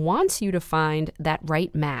BetterHelp wants you to find that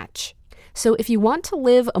right match. So if you want to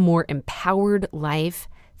live a more empowered life,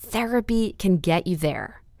 therapy can get you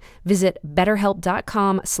there. Visit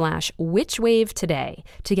betterhelp.com/witchwave today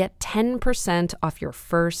to get 10% off your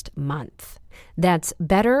first month. That's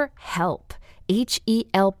BetterHelp,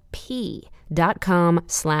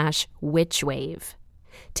 HELP.com/witchwave.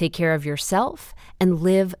 Take care of yourself and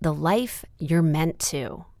live the life you're meant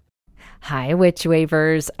to. Hi, Witch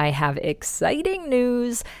Wavers. I have exciting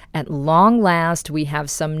news. At long last, we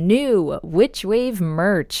have some new Witch Wave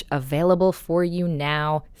merch available for you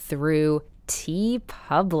now through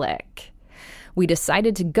TeePublic. We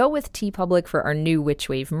decided to go with TeePublic for our new Witch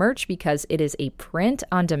Wave merch because it is a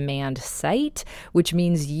print-on-demand site, which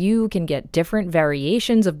means you can get different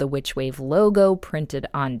variations of the Witch Wave logo printed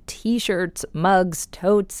on t-shirts, mugs,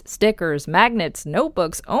 totes, stickers, magnets,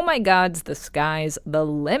 notebooks. Oh my gods, the sky's the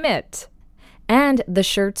limit. And the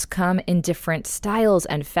shirts come in different styles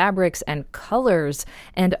and fabrics and colors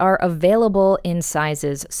and are available in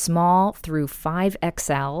sizes small through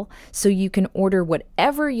 5XL, so you can order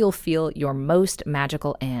whatever you'll feel you're most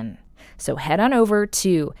magical in. So head on over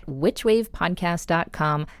to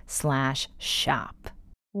witchwavepodcast.com/shop.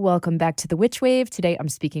 Welcome back to The Witch Wave. Today I'm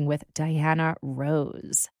speaking with Diana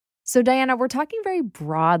Rose. So Diana, we're talking very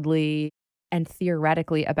broadly and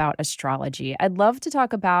theoretically about astrology. I'd love to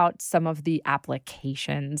talk about some of the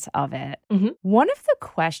applications of it. One of the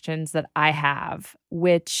questions that I have,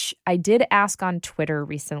 which I did ask on Twitter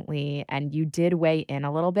recently, and you did weigh in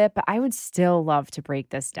a little bit, but I would still love to break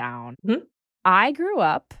this down. I grew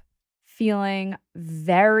up feeling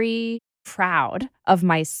very proud of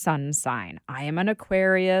my sun sign. I am an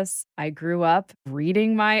Aquarius. I grew up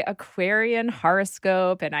reading my Aquarian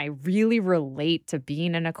horoscope, and I really relate to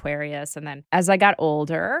being an Aquarius. And then as I got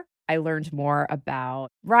older, I learned more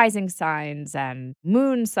about rising signs and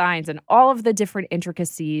moon signs and all of the different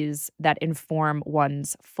intricacies that inform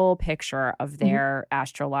one's full picture of their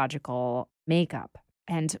astrological makeup.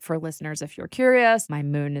 And for listeners, if you're curious, my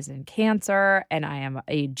moon is in Cancer and I am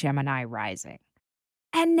a Gemini rising.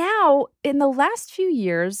 And now, in the last few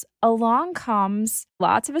years, along comes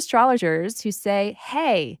lots of astrologers who say,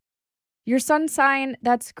 hey, your sun sign,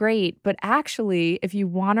 that's great. But actually, if you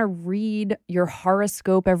want to read your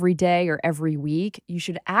horoscope every day or every week, you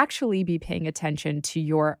should actually be paying attention to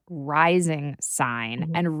your rising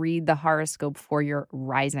sign and read the horoscope for your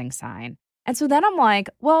rising sign. And so then I'm like,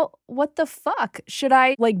 well, what the fuck? Should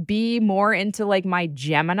I be more into my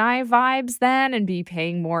Gemini vibes then and be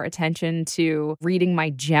paying more attention to reading my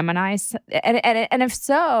Gemini? And if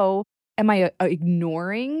so, am I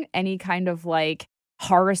ignoring any kind of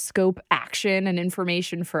horoscope action and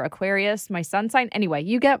information for Aquarius, my sun sign? Anyway,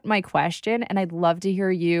 you get my question, and I'd love to hear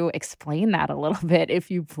you explain that a little bit, if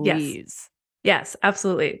you please. Yes,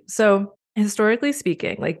 absolutely. So historically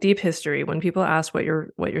speaking, deep history, when people ask what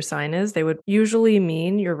your sign is, they would usually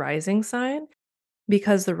mean your rising sign,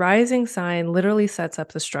 because the rising sign literally sets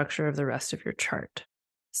up the structure of the rest of your chart.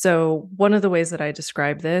 So one of the ways that I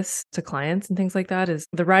describe this to clients and things like that is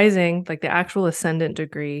the rising, the actual ascendant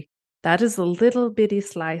degree, that is the little bitty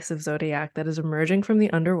slice of zodiac that is emerging from the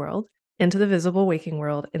underworld into the visible waking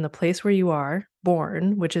world in the place where you are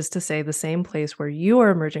born, which is to say the same place where you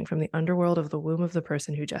are emerging from the underworld of the womb of the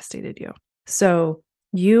person who gestated you. So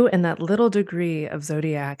you and that little degree of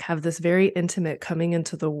zodiac have this very intimate coming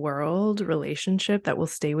into the world relationship that will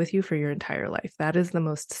stay with you for your entire life. That is the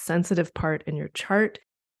most sensitive part in your chart.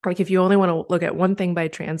 If you only want to look at one thing by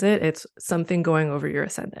transit, it's something going over your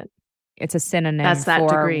ascendant. It's a synonym That's that for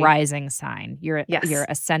degree. Rising sign. Your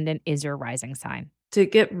ascendant is your rising sign. To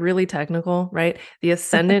get really technical, right? The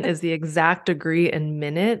ascendant is the exact degree and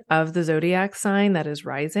minute of the zodiac sign that is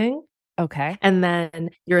rising. Okay. And then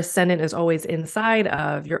your ascendant is always inside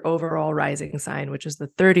of your overall rising sign, which is the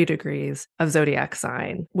 30 degrees of zodiac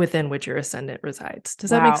sign within which your ascendant resides.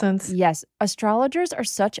 Does that make sense? Yes. Astrologers are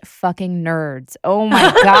such fucking nerds. Oh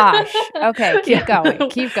my gosh. Okay, keep going.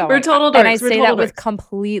 Keep going. We're total dorks. And I say that with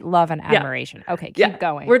complete love and admiration. Yeah. Okay, keep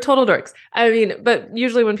going. We're total dorks. I mean, but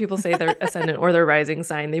usually when people say their ascendant or their rising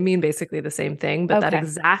sign, they mean basically the same thing. But that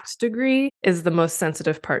exact degree is the most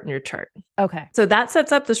sensitive part in your chart. Okay. So that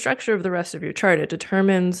sets up the structure of the rest of your chart. It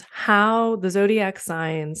determines how the zodiac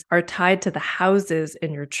signs are tied to the houses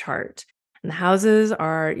in your chart. And the houses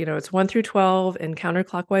are, it's 1 through 12 in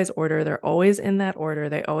counterclockwise order. They're always in that order.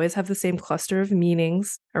 They always have the same cluster of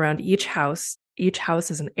meanings around each house. Each house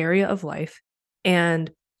is an area of life. And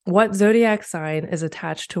what zodiac sign is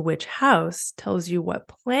attached to which house tells you what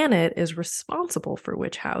planet is responsible for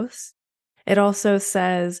which house. It also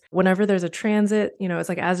says whenever there's a transit, it's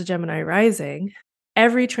as a Gemini rising,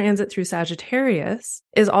 every transit through Sagittarius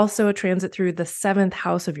is also a transit through the 7th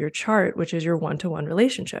house of your chart, which is your one-to-one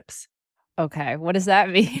relationships. Okay. What does that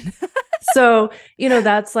mean? So,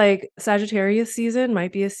 that's Sagittarius season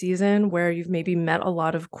might be a season where you've maybe met a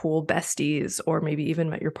lot of cool besties or maybe even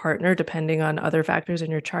met your partner, depending on other factors in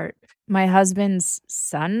your chart. My husband's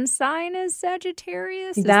sun sign is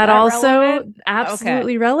Sagittarius. Is that also relevant?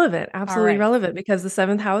 Absolutely relevant. Absolutely relevant, because the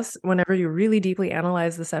 7th house, whenever you really deeply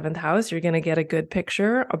analyze the 7th house, you're going to get a good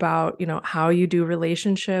picture about, how you do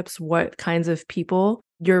relationships, what kinds of people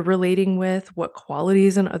you're relating with, what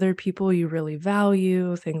qualities in other people you really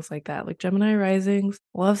value, things like that. Gemini risings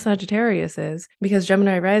love Sagittariuses because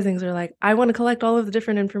Gemini risings are I want to collect all of the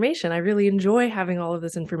different information. I really enjoy having all of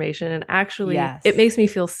this information. And actually, It makes me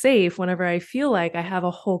feel safe whenever I feel like I have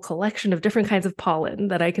a whole collection of different kinds of pollen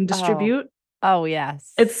that I can distribute. Oh,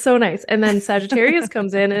 yes. It's so nice. And then Sagittarius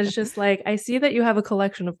comes in and it's just I see that you have a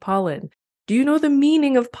collection of pollen. do you know the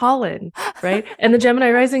meaning of pollen? Right? And the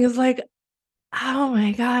Gemini rising is like, oh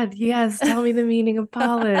my God, yes, tell me the meaning of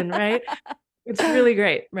pollen, right? It's really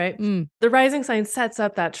great, right? The rising sign sets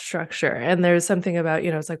up that structure. And there's something about,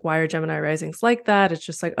 it's like, why are Gemini risings like that? It's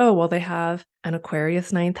just like, oh, well, they have an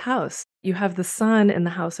Aquarius ninth house. You have the sun in the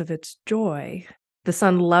house of its joy. The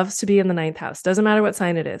sun loves to be in the ninth house. Doesn't matter what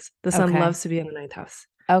sign it is. The sun loves to be in the ninth house.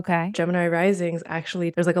 Okay. Gemini risings,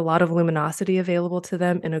 actually, there's like a lot of luminosity available to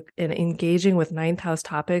them in engaging with ninth house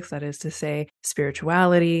topics. That is to say,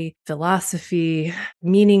 spirituality, philosophy,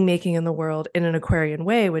 meaning making in the world in an Aquarian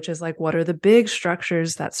way, which is like, what are the big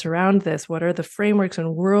structures that surround this? What are the frameworks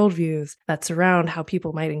and worldviews that surround how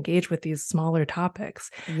people might engage with these smaller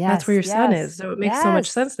topics? That's where your sun is. So it makes so much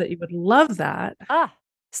sense that you would love that.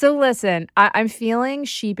 So listen, I'm feeling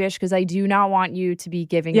sheepish because I do not want you to be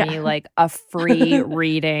giving me like a free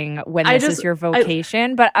reading when this is your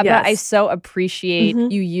vocation. But I so appreciate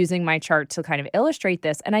you using my chart to kind of illustrate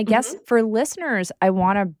this. And I guess for listeners, I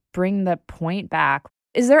want to bring the point back.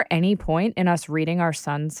 Is there any point in us reading our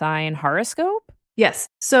sun sign horoscope? Yes.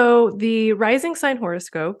 So the rising sign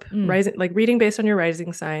horoscope, reading based on your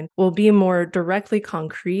rising sign, will be more directly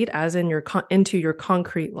concrete, as in into your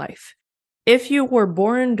concrete life. If you were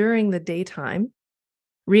born during the daytime,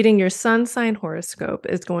 reading your sun sign horoscope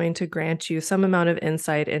is going to grant you some amount of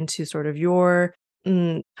insight into sort of your,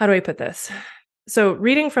 how do I put this? So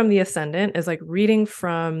reading from the ascendant is like reading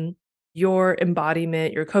from your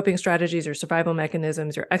embodiment, your coping strategies, your survival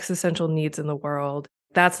mechanisms, your existential needs in the world.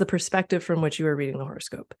 That's the perspective from which you are reading the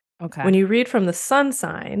horoscope. Okay. When you read from the sun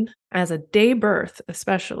sign, as a day birth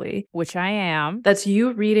especially, which I am, that's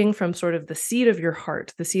you reading from sort of the seat of your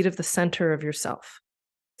heart, the seat of the center of yourself.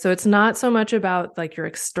 So it's not so much about like your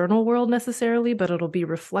external world necessarily, but it'll be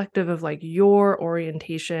reflective of like your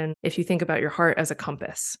orientation if you think about your heart as a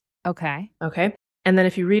compass. Okay. And then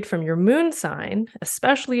if you read from your moon sign,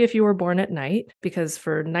 especially if you were born at night, because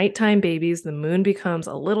for nighttime babies, the moon becomes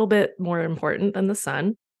a little bit more important than the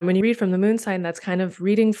sun. When you read from the moon sign, that's kind of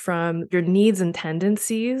reading from your needs and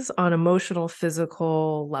tendencies on emotional,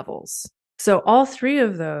 physical levels. So all three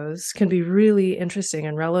of those can be really interesting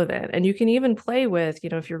and relevant. And you can even play with,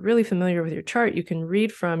 if you're really familiar with your chart, you can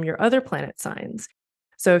read from your other planet signs.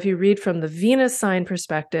 So if you read from the Venus sign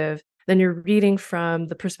perspective, then you're reading from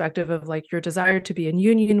the perspective of like your desire to be in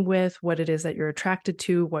union with, what it is that you're attracted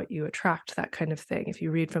to, what you attract, that kind of thing. If you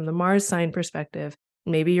read from the Mars sign perspective,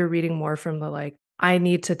 maybe you're reading more from the like, I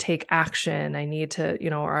need to take action. I need to,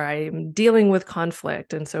 or I'm dealing with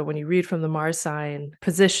conflict. And so when you read from the Mars sign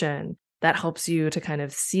position, that helps you to kind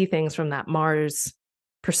of see things from that Mars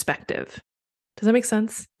perspective. Does that make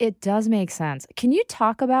sense? It does make sense. Can you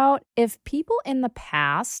talk about if people in the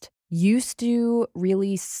past used to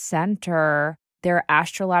really center their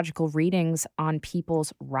astrological readings on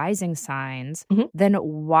people's rising signs, then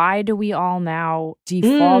why do we all now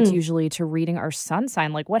default usually to reading our sun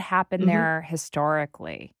sign? Like what happened there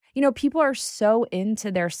historically? People are so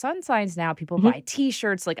into their sun signs now. People buy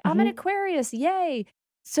t-shirts like, I'm an Aquarius, yay.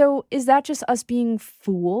 So is that just us being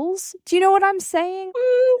fools? Do you know what I'm saying?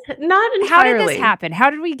 Not entirely. How did this happen? How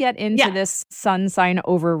did we get into this sun sign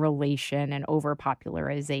over-relation and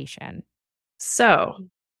over-popularization? So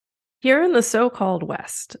here in the so-called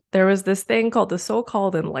West, there was this thing called the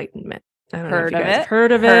so-called Enlightenment. I don't know if you guys have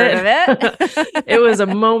heard of it. It was a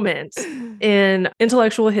moment in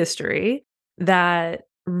intellectual history that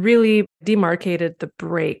really demarcated the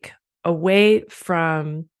break away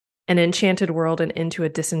from an enchanted world and into a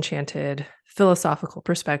disenchanted philosophical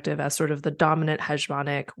perspective as sort of the dominant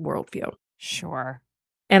hegemonic worldview. Sure.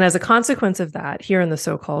 And as a consequence of that, here in the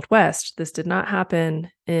so-called West, this did not happen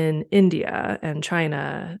in India and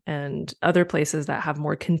China and other places that have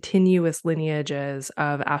more continuous lineages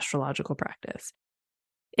of astrological practice.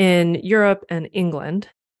 In Europe and England,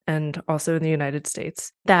 and also in the United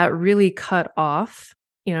States, that really cut off,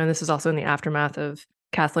 and this is also in the aftermath of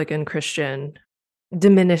Catholic and Christian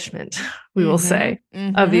diminishment, we will say,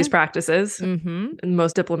 of these practices. The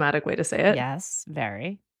most diplomatic way to say it. Yes,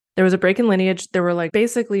 very. There was a break in lineage. There were like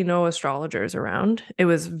basically no astrologers around. It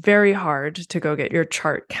was very hard to go get your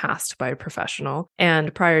chart cast by a professional.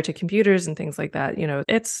 And prior to computers and things like that,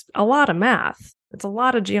 it's a lot of math. It's a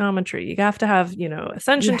lot of geometry. You have to have,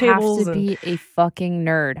 ascension tables. You have to be a fucking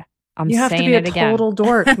nerd. You have to be a total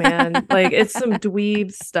dork, man. Like it's some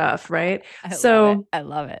dweeb stuff, right? I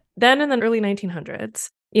love it. Then in the early 1900s,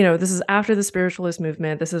 this is after the spiritualist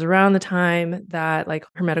movement. This is around the time that like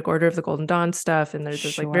Hermetic Order of the Golden Dawn stuff, and there's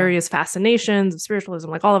just like various fascinations of spiritualism,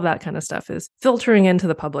 like all of that kind of stuff is filtering into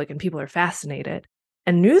the public and people are fascinated.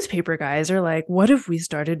 And newspaper guys are like, what if we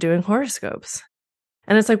started doing horoscopes?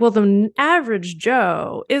 And it's like, well, the average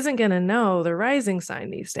Joe isn't going to know the rising sign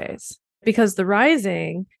these days because the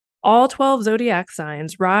rising, all 12 zodiac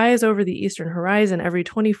signs rise over the eastern horizon every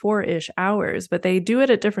 24-ish hours, but they do it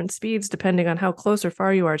at different speeds depending on how close or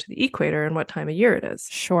far you are to the equator and what time of year it is.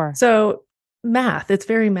 Sure. So math, it's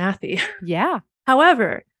very mathy. Yeah.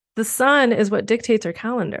 However, the sun is what dictates our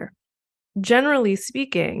calendar. Generally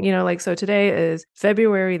speaking, so today is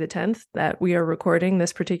February the 10th that we are recording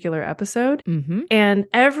this particular episode. Mm-hmm. And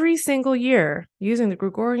every single year, using the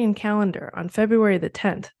Gregorian calendar, on February the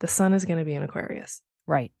 10th, the sun is going to be in Aquarius.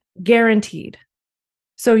 Right. Guaranteed.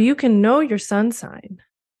 So you can know your sun sign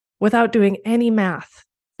without doing any math,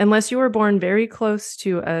 unless you were born very close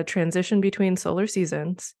to a transition between solar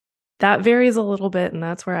seasons. That varies a little bit, and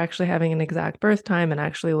that's where actually having an exact birth time and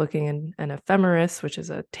actually looking in an ephemeris, which is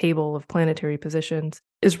a table of planetary positions,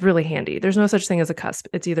 is really handy. There's no such thing as a cusp.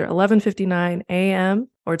 It's either 11:59 a.m.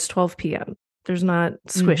 or it's 12 p.m. There's not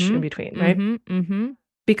squish in between, right? Mm-hmm. Mm-hmm.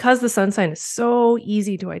 Because the sun sign is so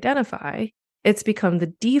easy to identify, it's become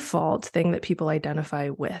the default thing that people identify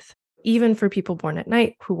with. Even for people born at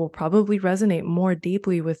night who will probably resonate more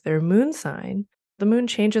deeply with their moon sign, the moon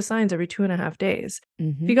changes signs every 2.5 days.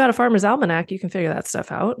 Mm-hmm. If you got a farmer's almanac, you can figure that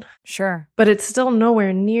stuff out. Sure. But it's still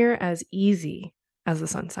nowhere near as easy as the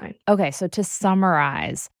sun sign. Okay, so to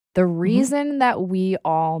summarize, the reason that we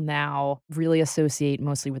all now really associate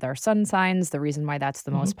mostly with our sun signs, the reason why that's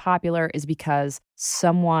the most popular is because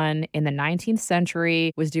someone in the 19th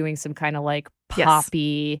century was doing some kind of like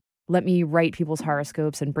poppy, let me write people's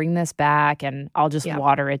horoscopes and bring this back, and I'll just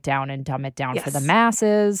water it down and dumb it down for the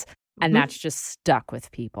masses. And that's just stuck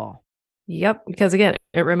with people. Yep. Because again,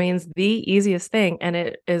 it remains the easiest thing. And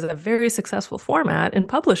it is a very successful format in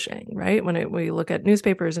publishing, right? When we look at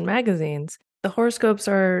newspapers and magazines, the horoscopes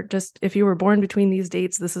are just, if you were born between these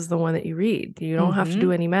dates, this is the one that you read. You don't have to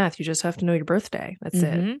do any math. You just have to know your birthday. That's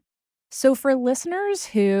it. So for listeners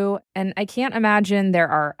who, and I can't imagine there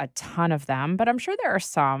are a ton of them, but I'm sure there are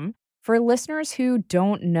some. For listeners who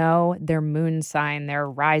don't know their moon sign, their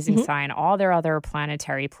rising sign, all their other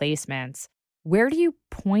planetary placements, where do you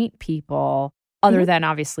point people other than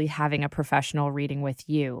obviously having a professional reading with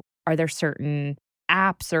you? Are there certain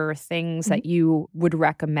apps or things that you would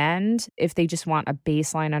recommend if they just want a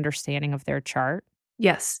baseline understanding of their chart?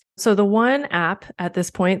 Yes. So the one app at this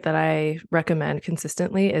point that I recommend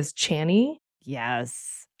consistently is Chani.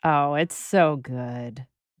 Yes. Oh, it's so good.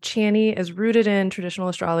 Chani is rooted in traditional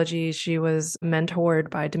astrology. She was mentored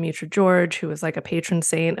by Demetra George, who is like a patron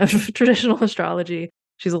saint of traditional astrology.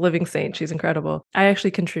 She's a living saint. She's incredible. I actually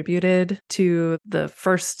contributed to the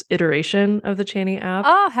first iteration of the Chani app.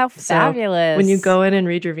 Oh, how fabulous. So when you go in and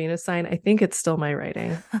read your Venus sign, I think it's still my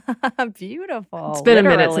writing. Beautiful. It's been a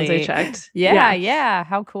minute since I checked. Yeah.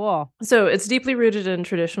 How cool. So it's deeply rooted in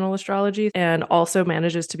traditional astrology and also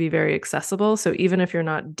manages to be very accessible. So even if you're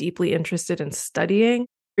not deeply interested in studying,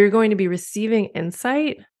 you're going to be receiving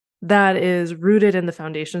insight that is rooted in the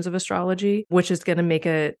foundations of astrology, which is going to make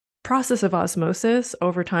a process of osmosis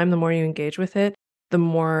over time. The more you engage with it, the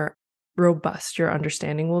more robust your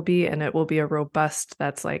understanding will be. And it will be a robust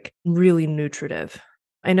that's like really nutritive.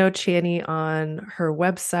 I know Chani on her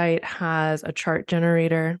website has a chart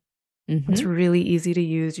generator. It's really easy to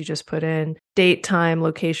use. You just put in date, time,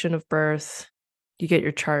 location of birth. You get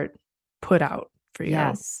your chart put out for you.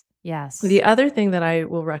 Yes. The other thing that I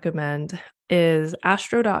will recommend is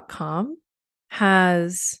Astro.com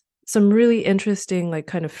has some really interesting, like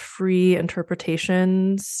kind of free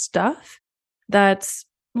interpretation stuff that's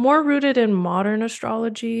more rooted in modern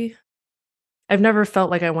astrology. I've never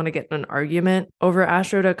felt like I want to get in an argument over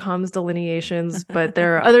Astro.com's delineations, but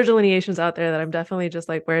there are other delineations out there that I'm definitely just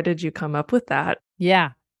like, where did you come up with that?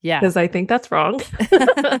 Yeah. Because I think that's wrong.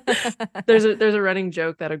 There's a running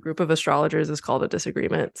joke that a group of astrologers is called a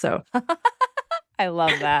disagreement. So I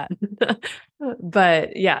love that.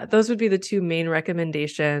 But yeah, those would be the two main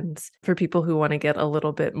recommendations for people who want to get a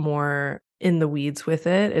little bit more in the weeds with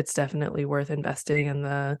it. It's definitely worth investing in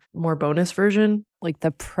the more bonus version. Like the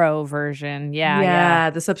pro version. Yeah.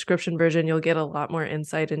 The subscription version, you'll get a lot more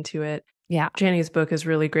insight into it. Yeah. Chani's book is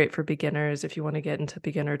really great for beginners if you want to get into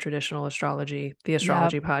beginner traditional astrology. The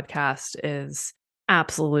Astrology Podcast is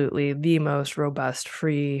absolutely the most robust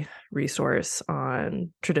free resource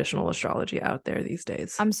on traditional astrology out there these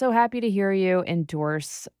days. I'm so happy to hear you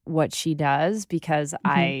endorse what she does because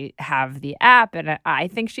I have the app and I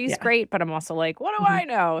think she's great, but I'm also like, what do I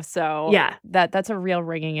know? So that's a real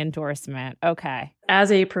ringing endorsement. Okay. as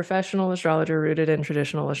a professional astrologer rooted in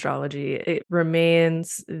traditional astrology, it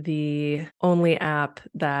remains the only app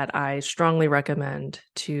that I strongly recommend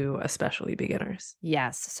to especially beginners.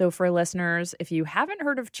 Yes. So for listeners, if you haven't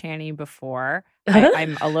heard of Chani before,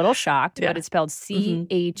 I'm a little shocked, Yeah. but it's spelled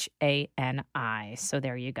Mhm. Chani. So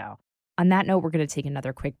there you go. On that note, we're going to take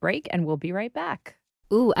another quick break and we'll be right back.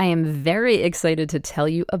 Ooh, I am very excited to tell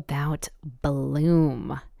you about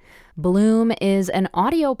Bloom. Bloom is an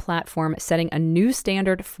audio platform setting a new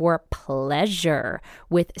standard for pleasure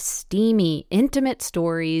with steamy, intimate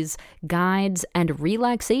stories, guides, and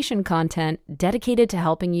relaxation content dedicated to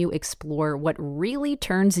helping you explore what really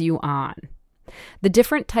turns you on. The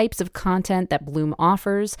different types of content that Bloom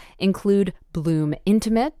offers include Bloom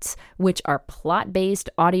Intimates, which are plot-based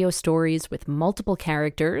audio stories with multiple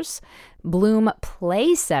characters, Bloom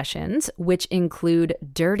Play Sessions, which include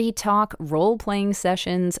dirty talk role-playing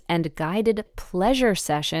sessions and guided pleasure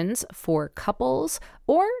sessions for couples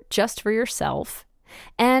or just for yourself,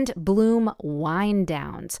 and Bloom Wind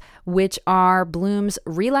Downs, which are Bloom's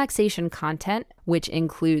relaxation content, which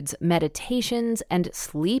includes meditations and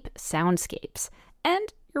sleep soundscapes.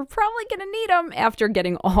 And you're probably going to need them after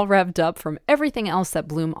getting all revved up from everything else that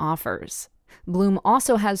Bloom offers. Bloom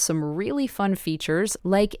also has some really fun features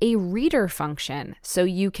like a reader function, so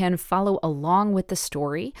you can follow along with the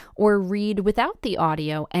story or read without the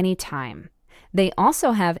audio anytime. They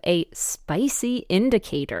also have a spicy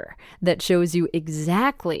indicator that shows you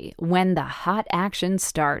exactly when the hot action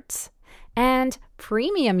starts. And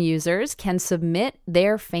premium users can submit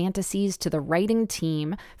their fantasies to the writing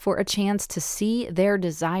team for a chance to see their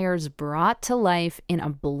desires brought to life in a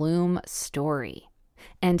Bloom story.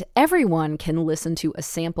 And everyone can listen to a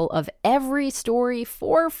sample of every story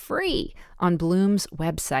for free on Bloom's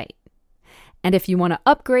website. And if you want to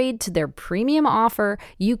upgrade to their premium offer,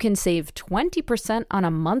 you can save 20% on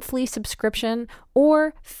a monthly subscription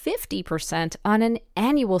or 50% on an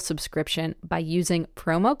annual subscription by using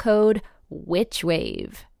promo code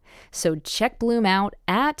WitchWave. So check Bloom out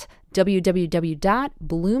at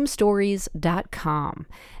www.bloomstories.com.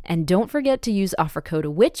 And don't forget to use offer code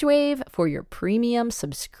WitchWave for your premium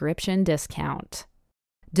subscription discount.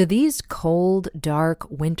 Do these cold, dark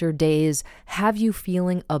winter days have you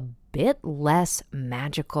feeling a bit less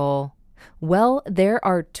magical? Well, there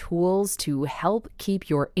are tools to help keep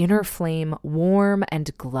your inner flame warm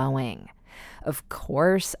and glowing. Of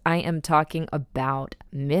course, I am talking about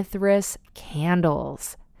Mithras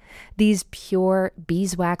candles. These pure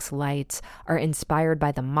beeswax lights are inspired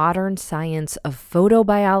by the modern science of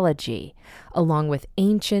photobiology, along with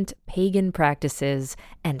ancient pagan practices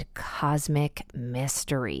and cosmic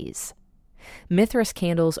mysteries. Mithras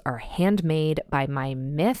candles are handmade by my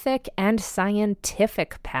mythic and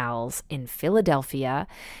scientific pals in Philadelphia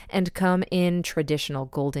and come in traditional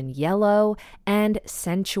golden yellow and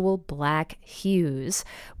sensual black hues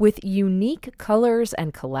with unique colors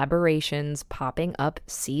and collaborations popping up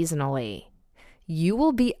seasonally. You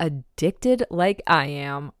will be addicted like I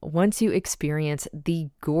am once you experience the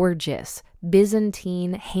gorgeous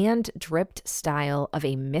Byzantine hand-dripped style of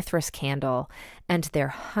a Mithras candle and their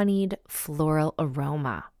honeyed floral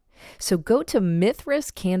aroma. So go to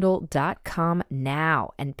mithrascandle.com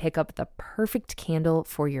now and pick up the perfect candle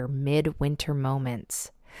for your midwinter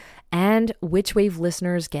moments. And Witchwave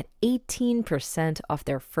listeners get 18% off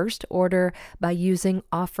their first order by using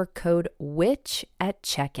offer code WITCH at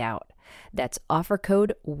checkout. That's offer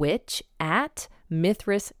code WITCH at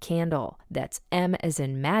Mithras Candle. That's M as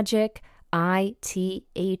in magic, ITHRAS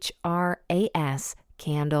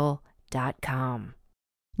candle.com.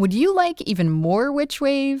 Would you like even more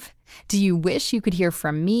Witchwave? Do you wish you could hear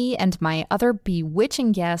from me and my other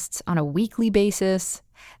bewitching guests on a weekly basis?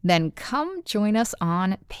 Then come join us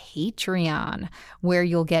on Patreon, where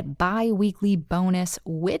you'll get bi-weekly bonus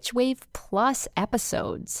Witchwave Plus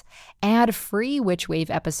episodes, ad-free Witchwave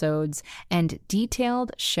episodes, and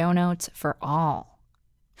detailed show notes for all.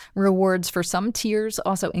 Rewards for some tiers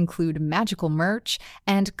also include magical merch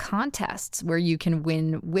and contests where you can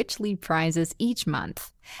win Witchly prizes each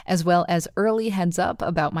month, as well as early heads up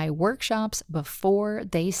about my workshops before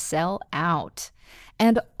they sell out.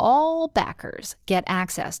 And all backers get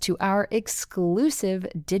access to our exclusive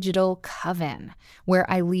digital coven, where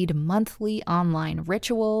I lead monthly online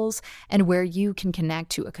rituals and where you can connect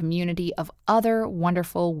to a community of other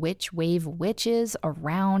wonderful Witchwave witches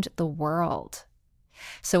around the world.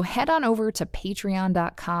 So head on over to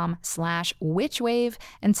patreon.com/witchwave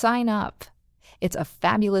and sign up. It's a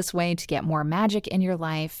fabulous way to get more magic in your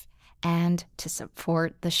life and to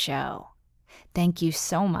support the show. Thank you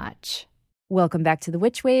so much. Welcome back to the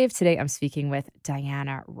Witch Wave. Today I'm speaking with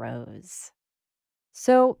Diana Rose.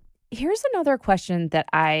 So Here's another question that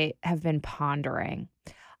I have been pondering.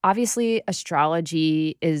 Obviously,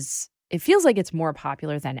 astrology it feels like it's more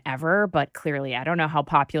popular than ever, but clearly I don't know how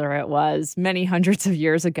popular it was many hundreds of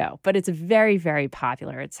years ago, but it's very, very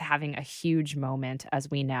popular. It's having a huge moment, as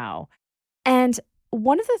we know. And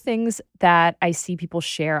one of the things that I see people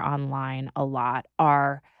share online a lot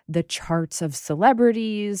are the charts of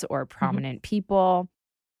celebrities or prominent people.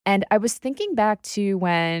 And I was thinking back to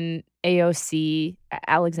when AOC,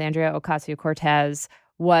 Alexandria Ocasio-Cortez,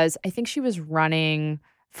 I think she was running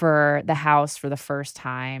for the House for the first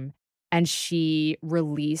time. And she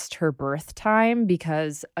released her birth time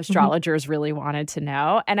because astrologers really wanted to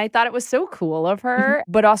know. And I thought it was so cool of her,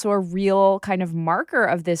 but also a real kind of marker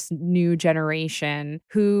of this new generation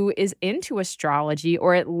who is into astrology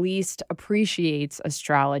or at least appreciates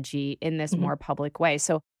astrology in this more public way.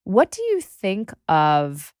 So what do you think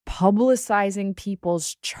of publicizing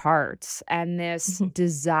people's charts and this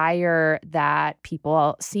desire that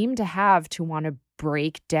people seem to have to want to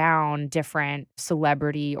break down different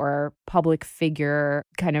celebrity or public figure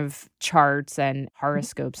kind of charts and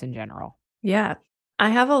horoscopes in general? Yeah, I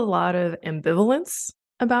have a lot of ambivalence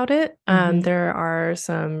about it. There are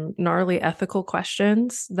some gnarly ethical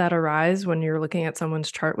questions that arise when you're looking at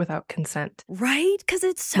someone's chart without consent. Right? Because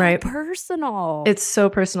it's so personal. It's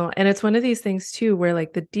so personal. And it's one of these things too, where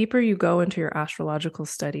like the deeper you go into your astrological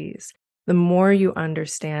studies, the more you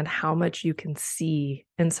understand how much you can see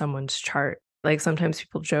in someone's chart. Like sometimes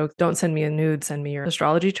people joke, don't send me a nude, send me your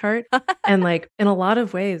astrology chart. And like in a lot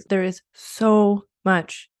of ways, there is so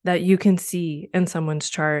much that you can see in someone's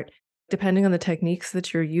chart. Depending on the techniques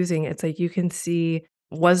that you're using, it's like you can see,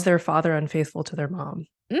 was their father unfaithful to their mom?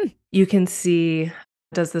 You can see,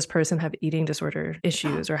 does this person have eating disorder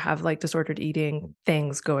issues or have like disordered eating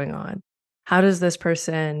things going on? How does this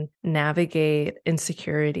person navigate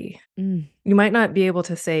insecurity? You might not be able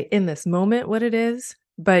to say in this moment what it is,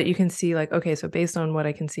 but you can see like, okay, so based on what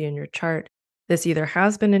I can see in your chart, this either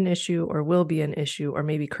has been an issue or will be an issue or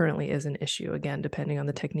maybe currently is an issue, again, depending on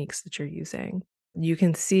the techniques that you're using. You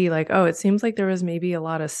can see like, oh, it seems like there was maybe a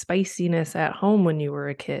lot of spiciness at home when you were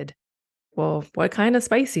a kid. Well, what kind of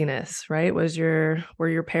spiciness, right? Were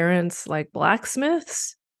your parents like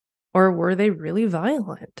blacksmiths or were they really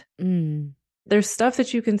violent? There's stuff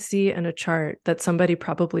that you can see in a chart that somebody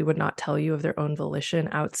probably would not tell you of their own volition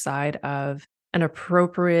outside of an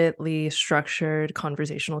appropriately structured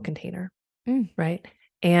conversational container, right?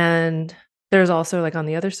 And there's also like on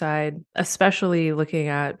the other side, especially looking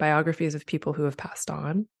at biographies of people who have passed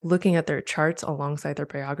on, looking at their charts alongside their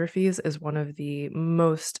biographies is one of the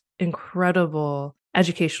most incredible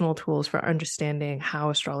educational tools for understanding how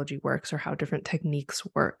astrology works or how different techniques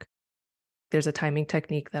work. There's a timing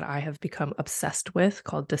technique that I have become obsessed with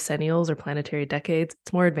called decennials or planetary decades.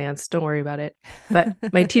 It's more advanced. Don't worry about it. But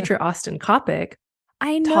my teacher, Austin Kopic,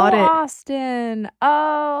 I know taught it. Austin.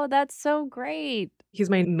 Oh, that's so great. He's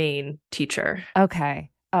my main teacher. Okay.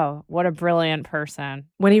 Oh, what a brilliant person.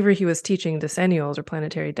 Whenever he was teaching decennials or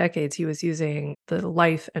planetary decades, he was using the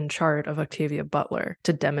life and chart of Octavia Butler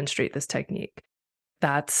to demonstrate this technique.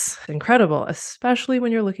 That's incredible, especially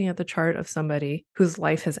when you're looking at the chart of somebody whose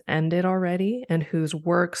life has ended already and whose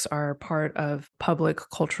works are part of public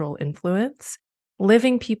cultural influence.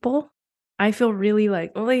 Living people, I feel really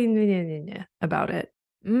like about it.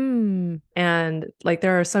 And like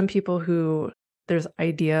there are some people who there's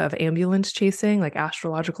idea of ambulance chasing, like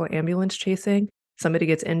astrological ambulance chasing. Somebody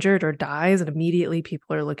gets injured or dies and immediately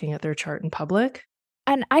people are looking at their chart in public.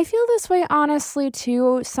 And I feel this way, honestly,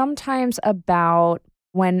 too, sometimes about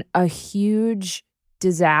when a huge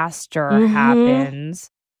disaster happens,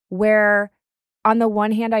 where on the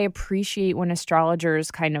one hand, I appreciate when astrologers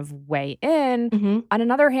kind of weigh in. On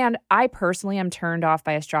another hand, I personally am turned off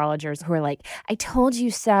by astrologers who are like, I told you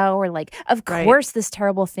so, or like, of course this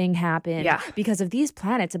terrible thing happened because of these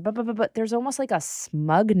planets. But there's almost like a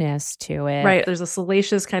smugness to it. Right. There's a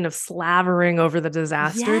salacious kind of slavering over the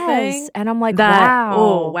disaster thing. And I'm like, wow. wow.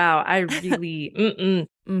 Oh, wow. I really,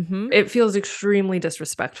 It feels extremely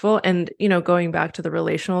disrespectful. And, going back to the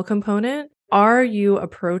relational component, are you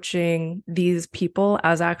approaching these people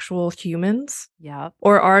as actual humans? Yeah.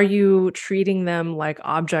 Or are you treating them like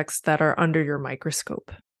objects that are under your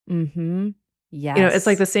microscope? Yes. It's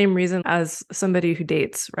like the same reason as somebody who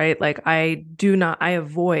dates, right? Like I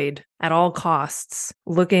avoid at all costs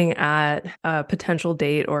looking at a potential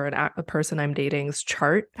date or a person I'm dating's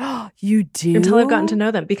chart. You do? Until I've gotten to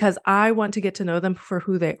know them, because I want to get to know them for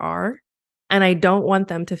who they are. And I don't want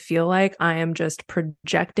them to feel like I am just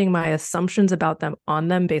projecting my assumptions about them on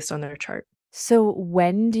them based on their chart. So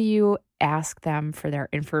when do you ask them for their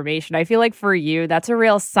information? I feel like for you, that's a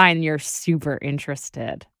real sign you're super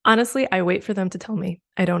interested. Honestly, I wait for them to tell me.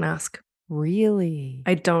 I don't ask. Really?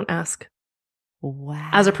 I don't ask. Wow.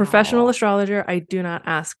 As a professional astrologer, I do not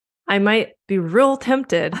ask. I might be real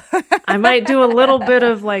tempted. I might do a little bit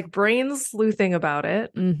of like brain sleuthing about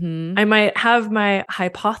it. Mm-hmm. I might have my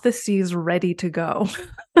hypotheses ready to go.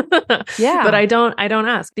 Yeah. But I don't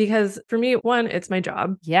ask because for me, one, it's my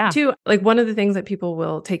job. Yeah. Two, like one of the things that people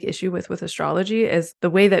will take issue with astrology is the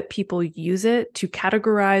way that people use it to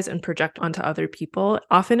categorize and project onto other people,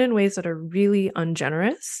 often in ways that are really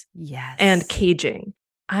ungenerous Yes. and caging.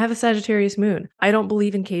 I have a Sagittarius moon. I don't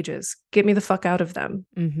believe in cages. Get me the fuck out of them.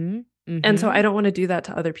 Mm-hmm. Mm-hmm. And so I don't want to do that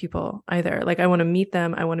to other people either. Like I want to meet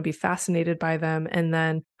them. I want to be fascinated by them. And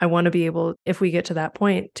then I want to be able, if we get to that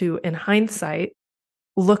point, to, in hindsight,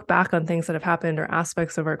 look back on things that have happened or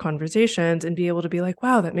aspects of our conversations and be able to be like,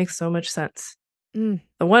 wow, that makes so much sense. The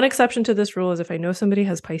one exception to this rule is if I know somebody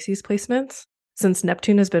has Pisces placements, since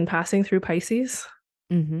Neptune has been passing through Pisces,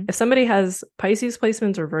 if somebody has Pisces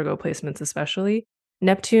placements or Virgo placements, especially,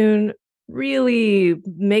 Neptune really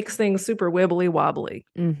makes things super wibbly wobbly.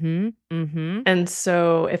 And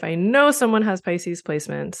so if I know someone has Pisces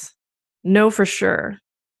placements, know for sure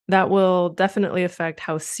that will definitely affect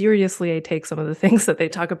how seriously I take some of the things that they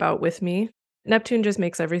talk about with me. Neptune just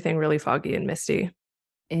makes everything really foggy and misty.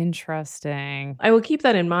 Interesting. I will keep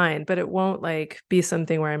that in mind, but it won't like be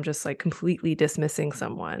something where I'm just like completely dismissing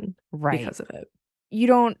someone because of it. You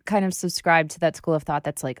don't kind of subscribe to that school of thought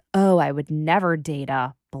that's like, oh, I would never date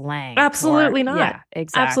a blank. Absolutely not. Yeah,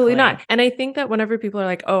 exactly. Absolutely not. And I think that whenever people are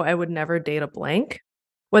like, oh, I would never date a blank,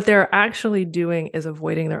 what they're actually doing is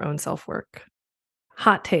avoiding their own self-work.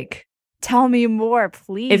 Hot take. Tell me more,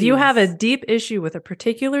 please. If you have a deep issue with a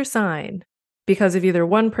particular sign because of either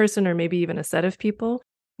one person or maybe even a set of people,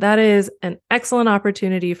 that is an excellent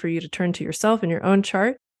opportunity for you to turn to yourself and your own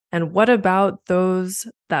chart. And what about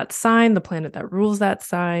that sign, the planet that rules that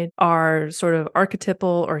sign, are sort of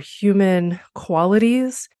archetypal or human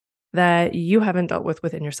qualities that you haven't dealt with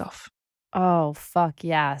within yourself? Oh, fuck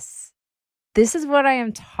yes. This is what I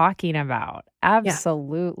am talking about.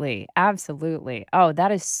 Absolutely. Yeah. Absolutely. Oh,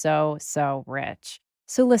 that is so, so rich.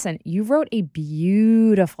 So listen, you wrote a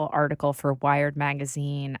beautiful article for Wired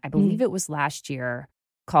magazine. I believe it was last year,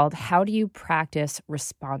 called How Do You Practice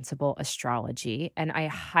Responsible Astrology? And I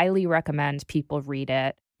highly recommend people read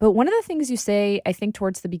it. But one of the things you say, I think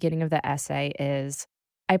towards the beginning of the essay is,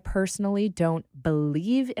 I personally don't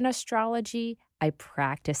believe in astrology, I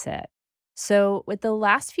practice it. So with the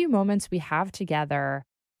last few moments we have together,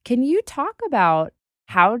 can you talk about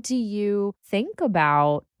how do you think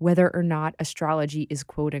about whether or not astrology is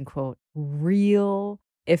quote unquote real?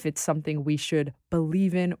 If it's something we should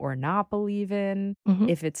believe in or not believe in,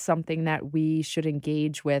 if it's something that we should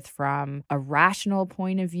engage with from a rational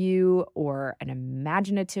point of view or an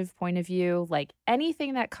imaginative point of view, like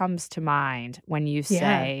anything that comes to mind when you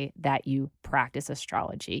say that you practice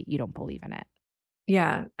astrology, you don't believe in it.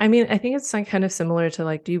 Yeah. I mean, I think it's like kind of similar to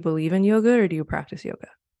like, do you believe in yoga or do you practice yoga?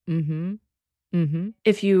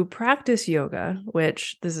 If you practice yoga,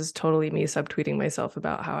 which this is totally me subtweeting myself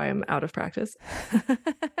about how I am out of practice.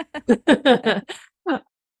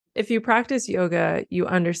 If you practice yoga, you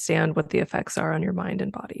understand what the effects are on your mind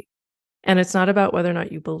and body. And it's not about whether or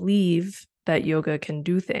not you believe that yoga can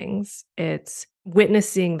do things. It's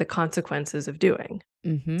witnessing the consequences of doing.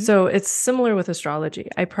 So it's similar with astrology.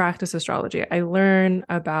 I practice astrology. I learn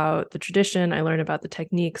about the tradition. I learn about the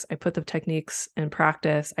techniques. I put the techniques in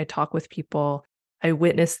practice. I talk with people. I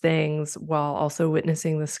witness things while also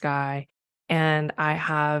witnessing the sky. And I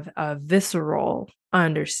have a visceral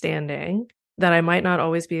understanding that I might not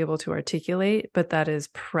always be able to articulate, but that is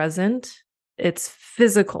present. It's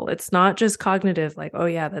physical. It's not just cognitive, like, oh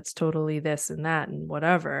yeah, that's totally this and that and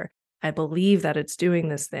whatever. I believe that it's doing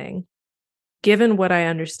this thing. Given what I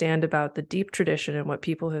understand about the deep tradition and what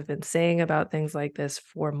people have been saying about things like this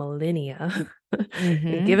for millennia,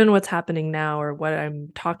 and given what's happening now or what I'm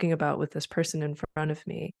talking about with this person in front of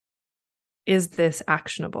me, is this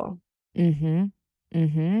actionable?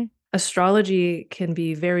 Astrology can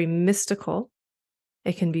be very mystical.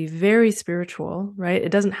 It can be very spiritual, right?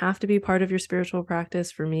 It doesn't have to be part of your spiritual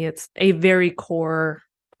practice. For me, it's a very core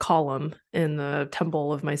column in the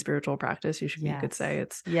temple of my spiritual practice. You could say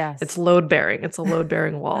it's load bearing. It's a load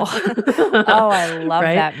bearing wall. Oh, I love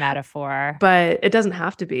that metaphor. But it doesn't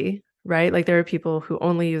have to be, right? Like there are people who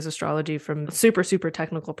only use astrology from a super, super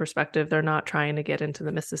technical perspective. They're not trying to get into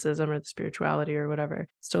the mysticism or the spirituality or whatever.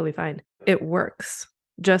 It's totally fine. It works.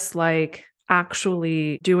 Just like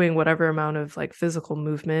actually doing whatever amount of like physical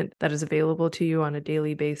movement that is available to you on a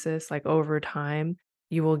daily basis, like over time,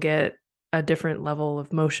 you will get a different level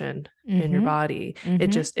of motion in your body.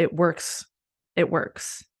 It works. It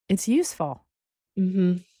works. It's useful.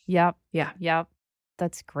 Mm-hmm. Yep. Yeah. Yep.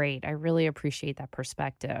 That's great. I really appreciate that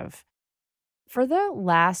perspective. For the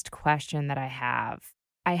last question that I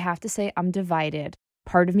have to say I'm divided.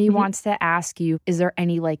 Part of me wants to ask you, is there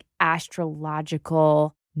any like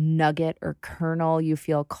astrological nugget or kernel you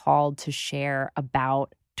feel called to share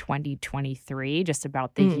about 2023, just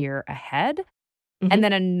about the year ahead? And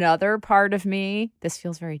then another part of me, this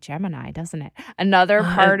feels very Gemini, doesn't it? Another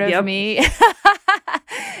part of me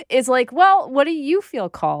is like, well, what do you feel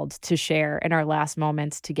called to share in our last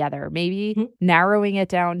moments together? Maybe narrowing it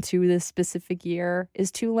down to this specific year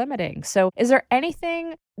is too limiting. So is there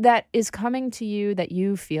anything that is coming to you that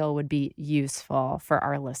you feel would be useful for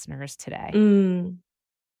our listeners today?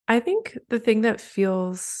 I think the thing that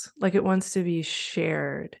feels like it wants to be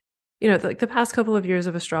shared, like the past couple of years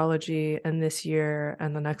of astrology and this year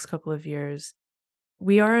and the next couple of years,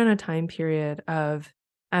 we are in a time period of,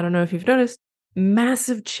 I don't know if you've noticed,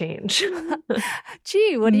 massive change.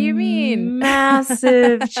 Gee, what do you mean?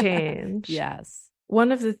 Massive change. Yes.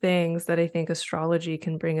 One of the things that I think astrology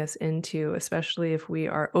can bring us into, especially if we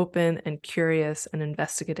are open and curious and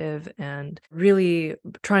investigative and really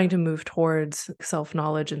trying to move towards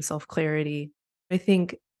self-knowledge and self-clarity, I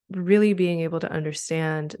think really being able to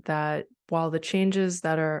understand that while the changes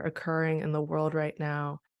that are occurring in the world right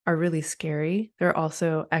now are really scary, there are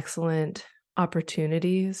also excellent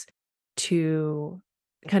opportunities to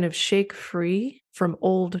kind of shake free from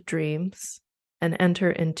old dreams and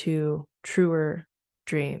enter into truer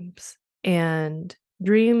dreams. And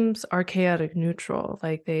dreams are chaotic neutral.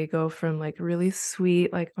 Like they go from like really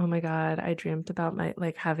sweet, like, oh my God, I dreamt about my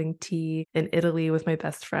like having tea in Italy with my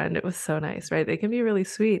best friend. It was so nice, right? They can be really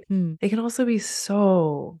sweet. They can also be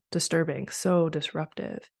so disturbing, so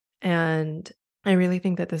disruptive. And I really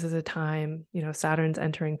think that this is a time, Saturn's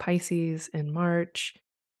entering Pisces in March.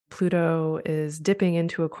 Pluto is dipping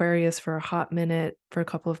into Aquarius for a hot minute for a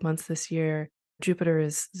couple of months this year. Jupiter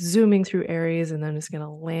is zooming through Aries and then is going to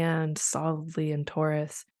land solidly in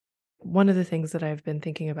Taurus. One of the things that I've been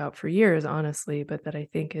thinking about for years, honestly, but that I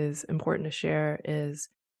think is important to share is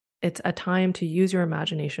it's a time to use your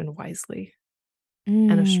imagination wisely.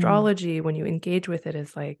 And astrology, when you engage with it,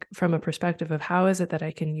 is like from a perspective of how is it that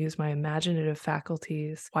I can use my imaginative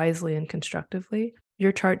faculties wisely and constructively?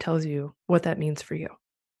 Your chart tells you what that means for you.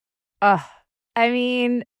 I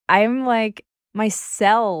mean, I'm like, my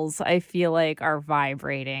cells, I feel like, are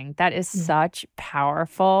vibrating. That is such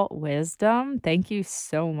powerful wisdom. Thank you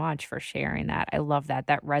so much for sharing that. I love that.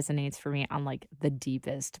 That resonates for me on like the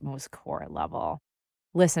deepest, most core level.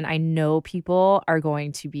 Listen, I know people are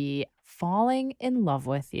going to be falling in love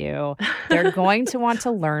with you. They're going to want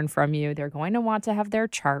to learn from you. They're going to want to have their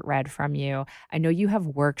chart read from you. I know you have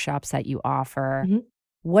workshops that you offer.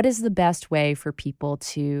 What is the best way for people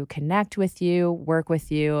to connect with you, work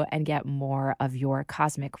with you, and get more of your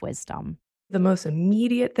cosmic wisdom? The most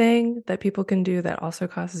immediate thing that people can do that also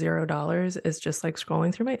costs $0 is just like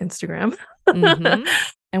scrolling through my Instagram.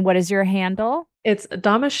 And what is your handle? It's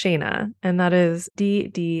Damashena, and that is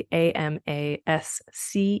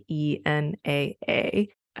DDAMASCENAA.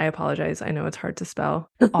 I apologize. I know it's hard to spell.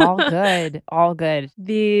 All good. All good.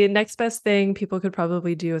 The next best thing people could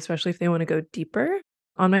probably do, especially if they want to go deeper,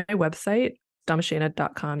 on my website,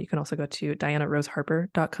 damashena.com. You can also go to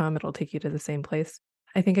dianaroseharper.com. It'll take you to the same place.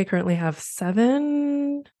 I think I currently have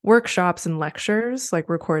 7 workshops and lectures, like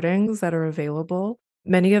recordings that are available.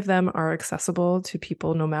 Many of them are accessible to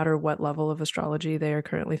people no matter what level of astrology they are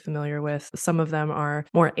currently familiar with. Some of them are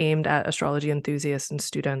more aimed at astrology enthusiasts and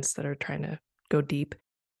students that are trying to go deep.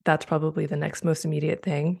 That's probably the next most immediate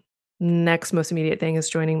thing. Next most immediate thing is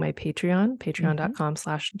joining my Patreon,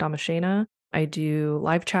 patreon.com/Damashena. I do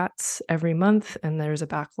live chats every month, and there's a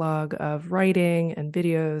backlog of writing and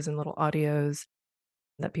videos and little audios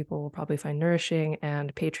that people will probably find nourishing.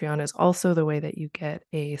 And Patreon is also the way that you get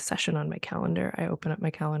a session on my calendar. I open up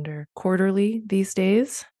my calendar quarterly these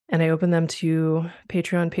days, and I open them to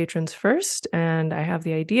Patreon patrons first. And I have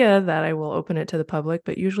the idea that I will open it to the public,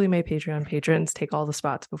 but usually my Patreon patrons take all the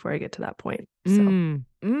spots before I get to that point. So.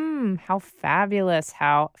 How fabulous.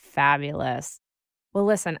 How fabulous. Well,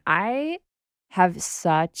 listen, I have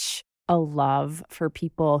such a love for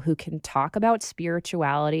people who can talk about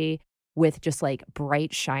spirituality with just like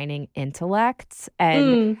bright, shining intellects.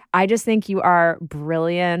 And I just think you are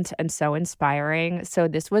brilliant and so inspiring. So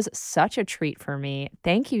this was such a treat for me.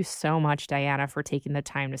 Thank you so much, Diana, for taking the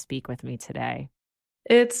time to speak with me today.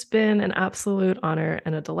 It's been an absolute honor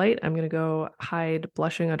and a delight. I'm going to go hide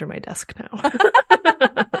blushing under my desk now.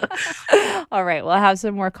 All right, we'll have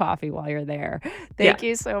some more coffee while you're there. Thank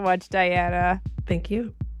you so much, Diana. Thank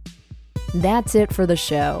you. That's it for the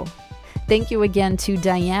show. Thank you again to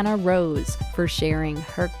Diana Rose for sharing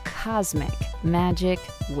her cosmic magic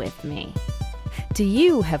with me. Do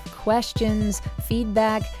you have questions,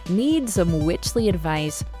 feedback, need some witchly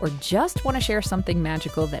advice, or just want to share something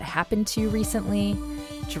magical that happened to you recently?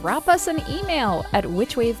 Drop us an email at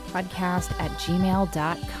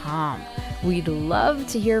witchwavepodcast@gmail.com. We'd love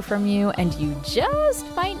to hear from you, and you just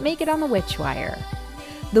might make it on the Witchwire.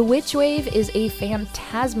 The Witch Wave is a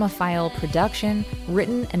Phantasmophile production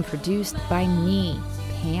written and produced by me,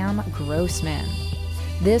 Pam Grossman.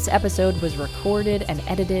 This episode was recorded and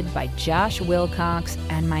edited by Josh Wilcox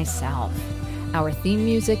and myself. Our theme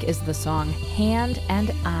music is the song Hand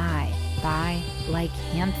and I by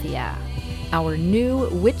Lycanthia. Our new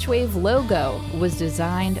Witch Wave logo was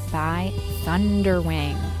designed by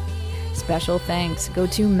Thunderwing. Special thanks go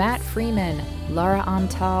to Matt Freeman, Laura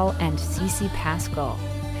Antal, and Cece Pascal.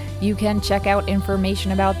 You can check out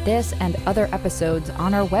information about this and other episodes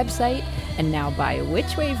on our website, and now buy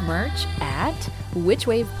Witchwave merch at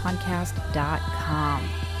witchwavepodcast.com.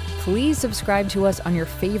 Please subscribe to us on your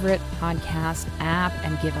favorite podcast app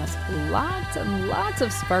and give us lots and lots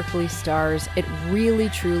of sparkly stars. It really,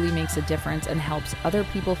 truly makes a difference and helps other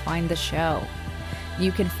people find the show.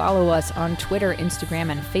 You can follow us on Twitter,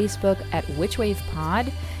 Instagram, and Facebook at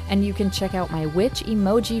WitchWavePod, and you can check out my witch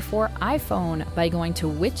emoji for iPhone by going to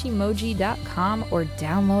witchemoji.com or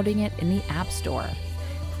downloading it in the App Store.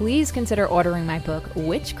 Please consider ordering my book,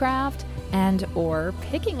 Witchcraft, and or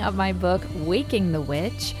picking up my book, Waking the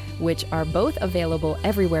Witch, which are both available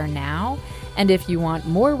everywhere now. And if you want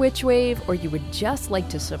more Witch Wave or you would just like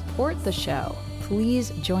to support the show, please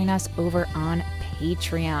join us over on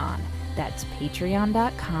Patreon. That's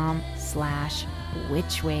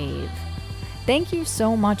patreon.com/witchwave. Thank you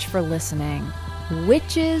so much for listening.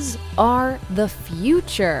 Witches are the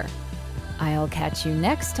future. I'll catch you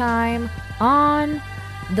next time on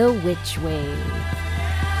The Witch Wave.